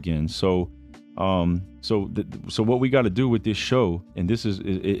and over again. So what we got to do with this show, and this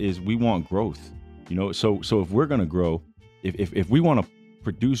is we want growth, you know. So if we're gonna grow, if we want to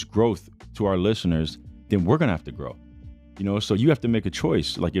produce growth to our listeners, then we're gonna have to grow, you know. So you have to make a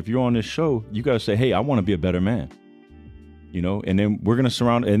choice. Like if you're on this show, you got to say, hey, I want to be a better man, you know. And then we're gonna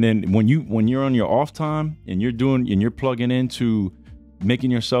surround. And then when you're on your off time and you're plugging into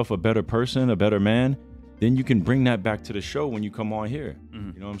making yourself a better person, a better man, then you can bring that back to the show when you come on here.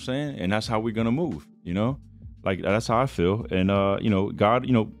 You know what I'm saying? And that's how we're gonna move, you know? Like that's how I feel. And you know, God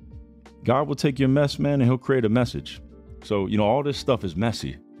will take your mess, man, and he'll create a message. So, you know, all this stuff is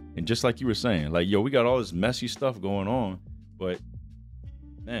messy. And just like you were saying, like, yo, we got all this messy stuff going on, but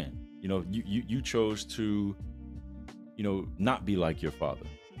man, you know, you chose to, you know, not be like your father,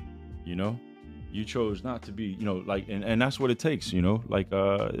 you know? You chose not to be, you know, like, and that's what it takes, you know, like,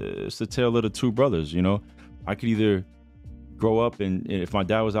 it's the tale of the two brothers, you know. I could either grow up and if my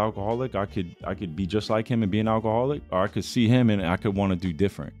dad was alcoholic, I could be just like him and be an alcoholic, or I could see him and I could want to do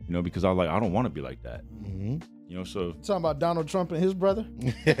different, you know, because I don't want to be like that. You know, so talking about Donald Trump and his brother.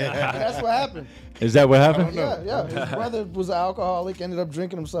 That's what happened. Is that what happened? Yeah. His brother was an alcoholic, ended up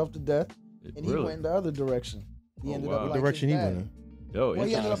drinking himself to death, and he Really? went in the other direction. He ended up What like direction his he dad. went in? Yo, Well,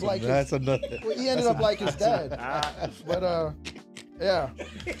 he ended up like That's another. he ended up like his dad. But yeah.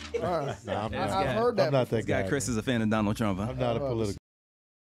 Nah, I've heard that. I'm not that This guy guy. Khris is a fan of Donald Trump, huh? I'm not a political.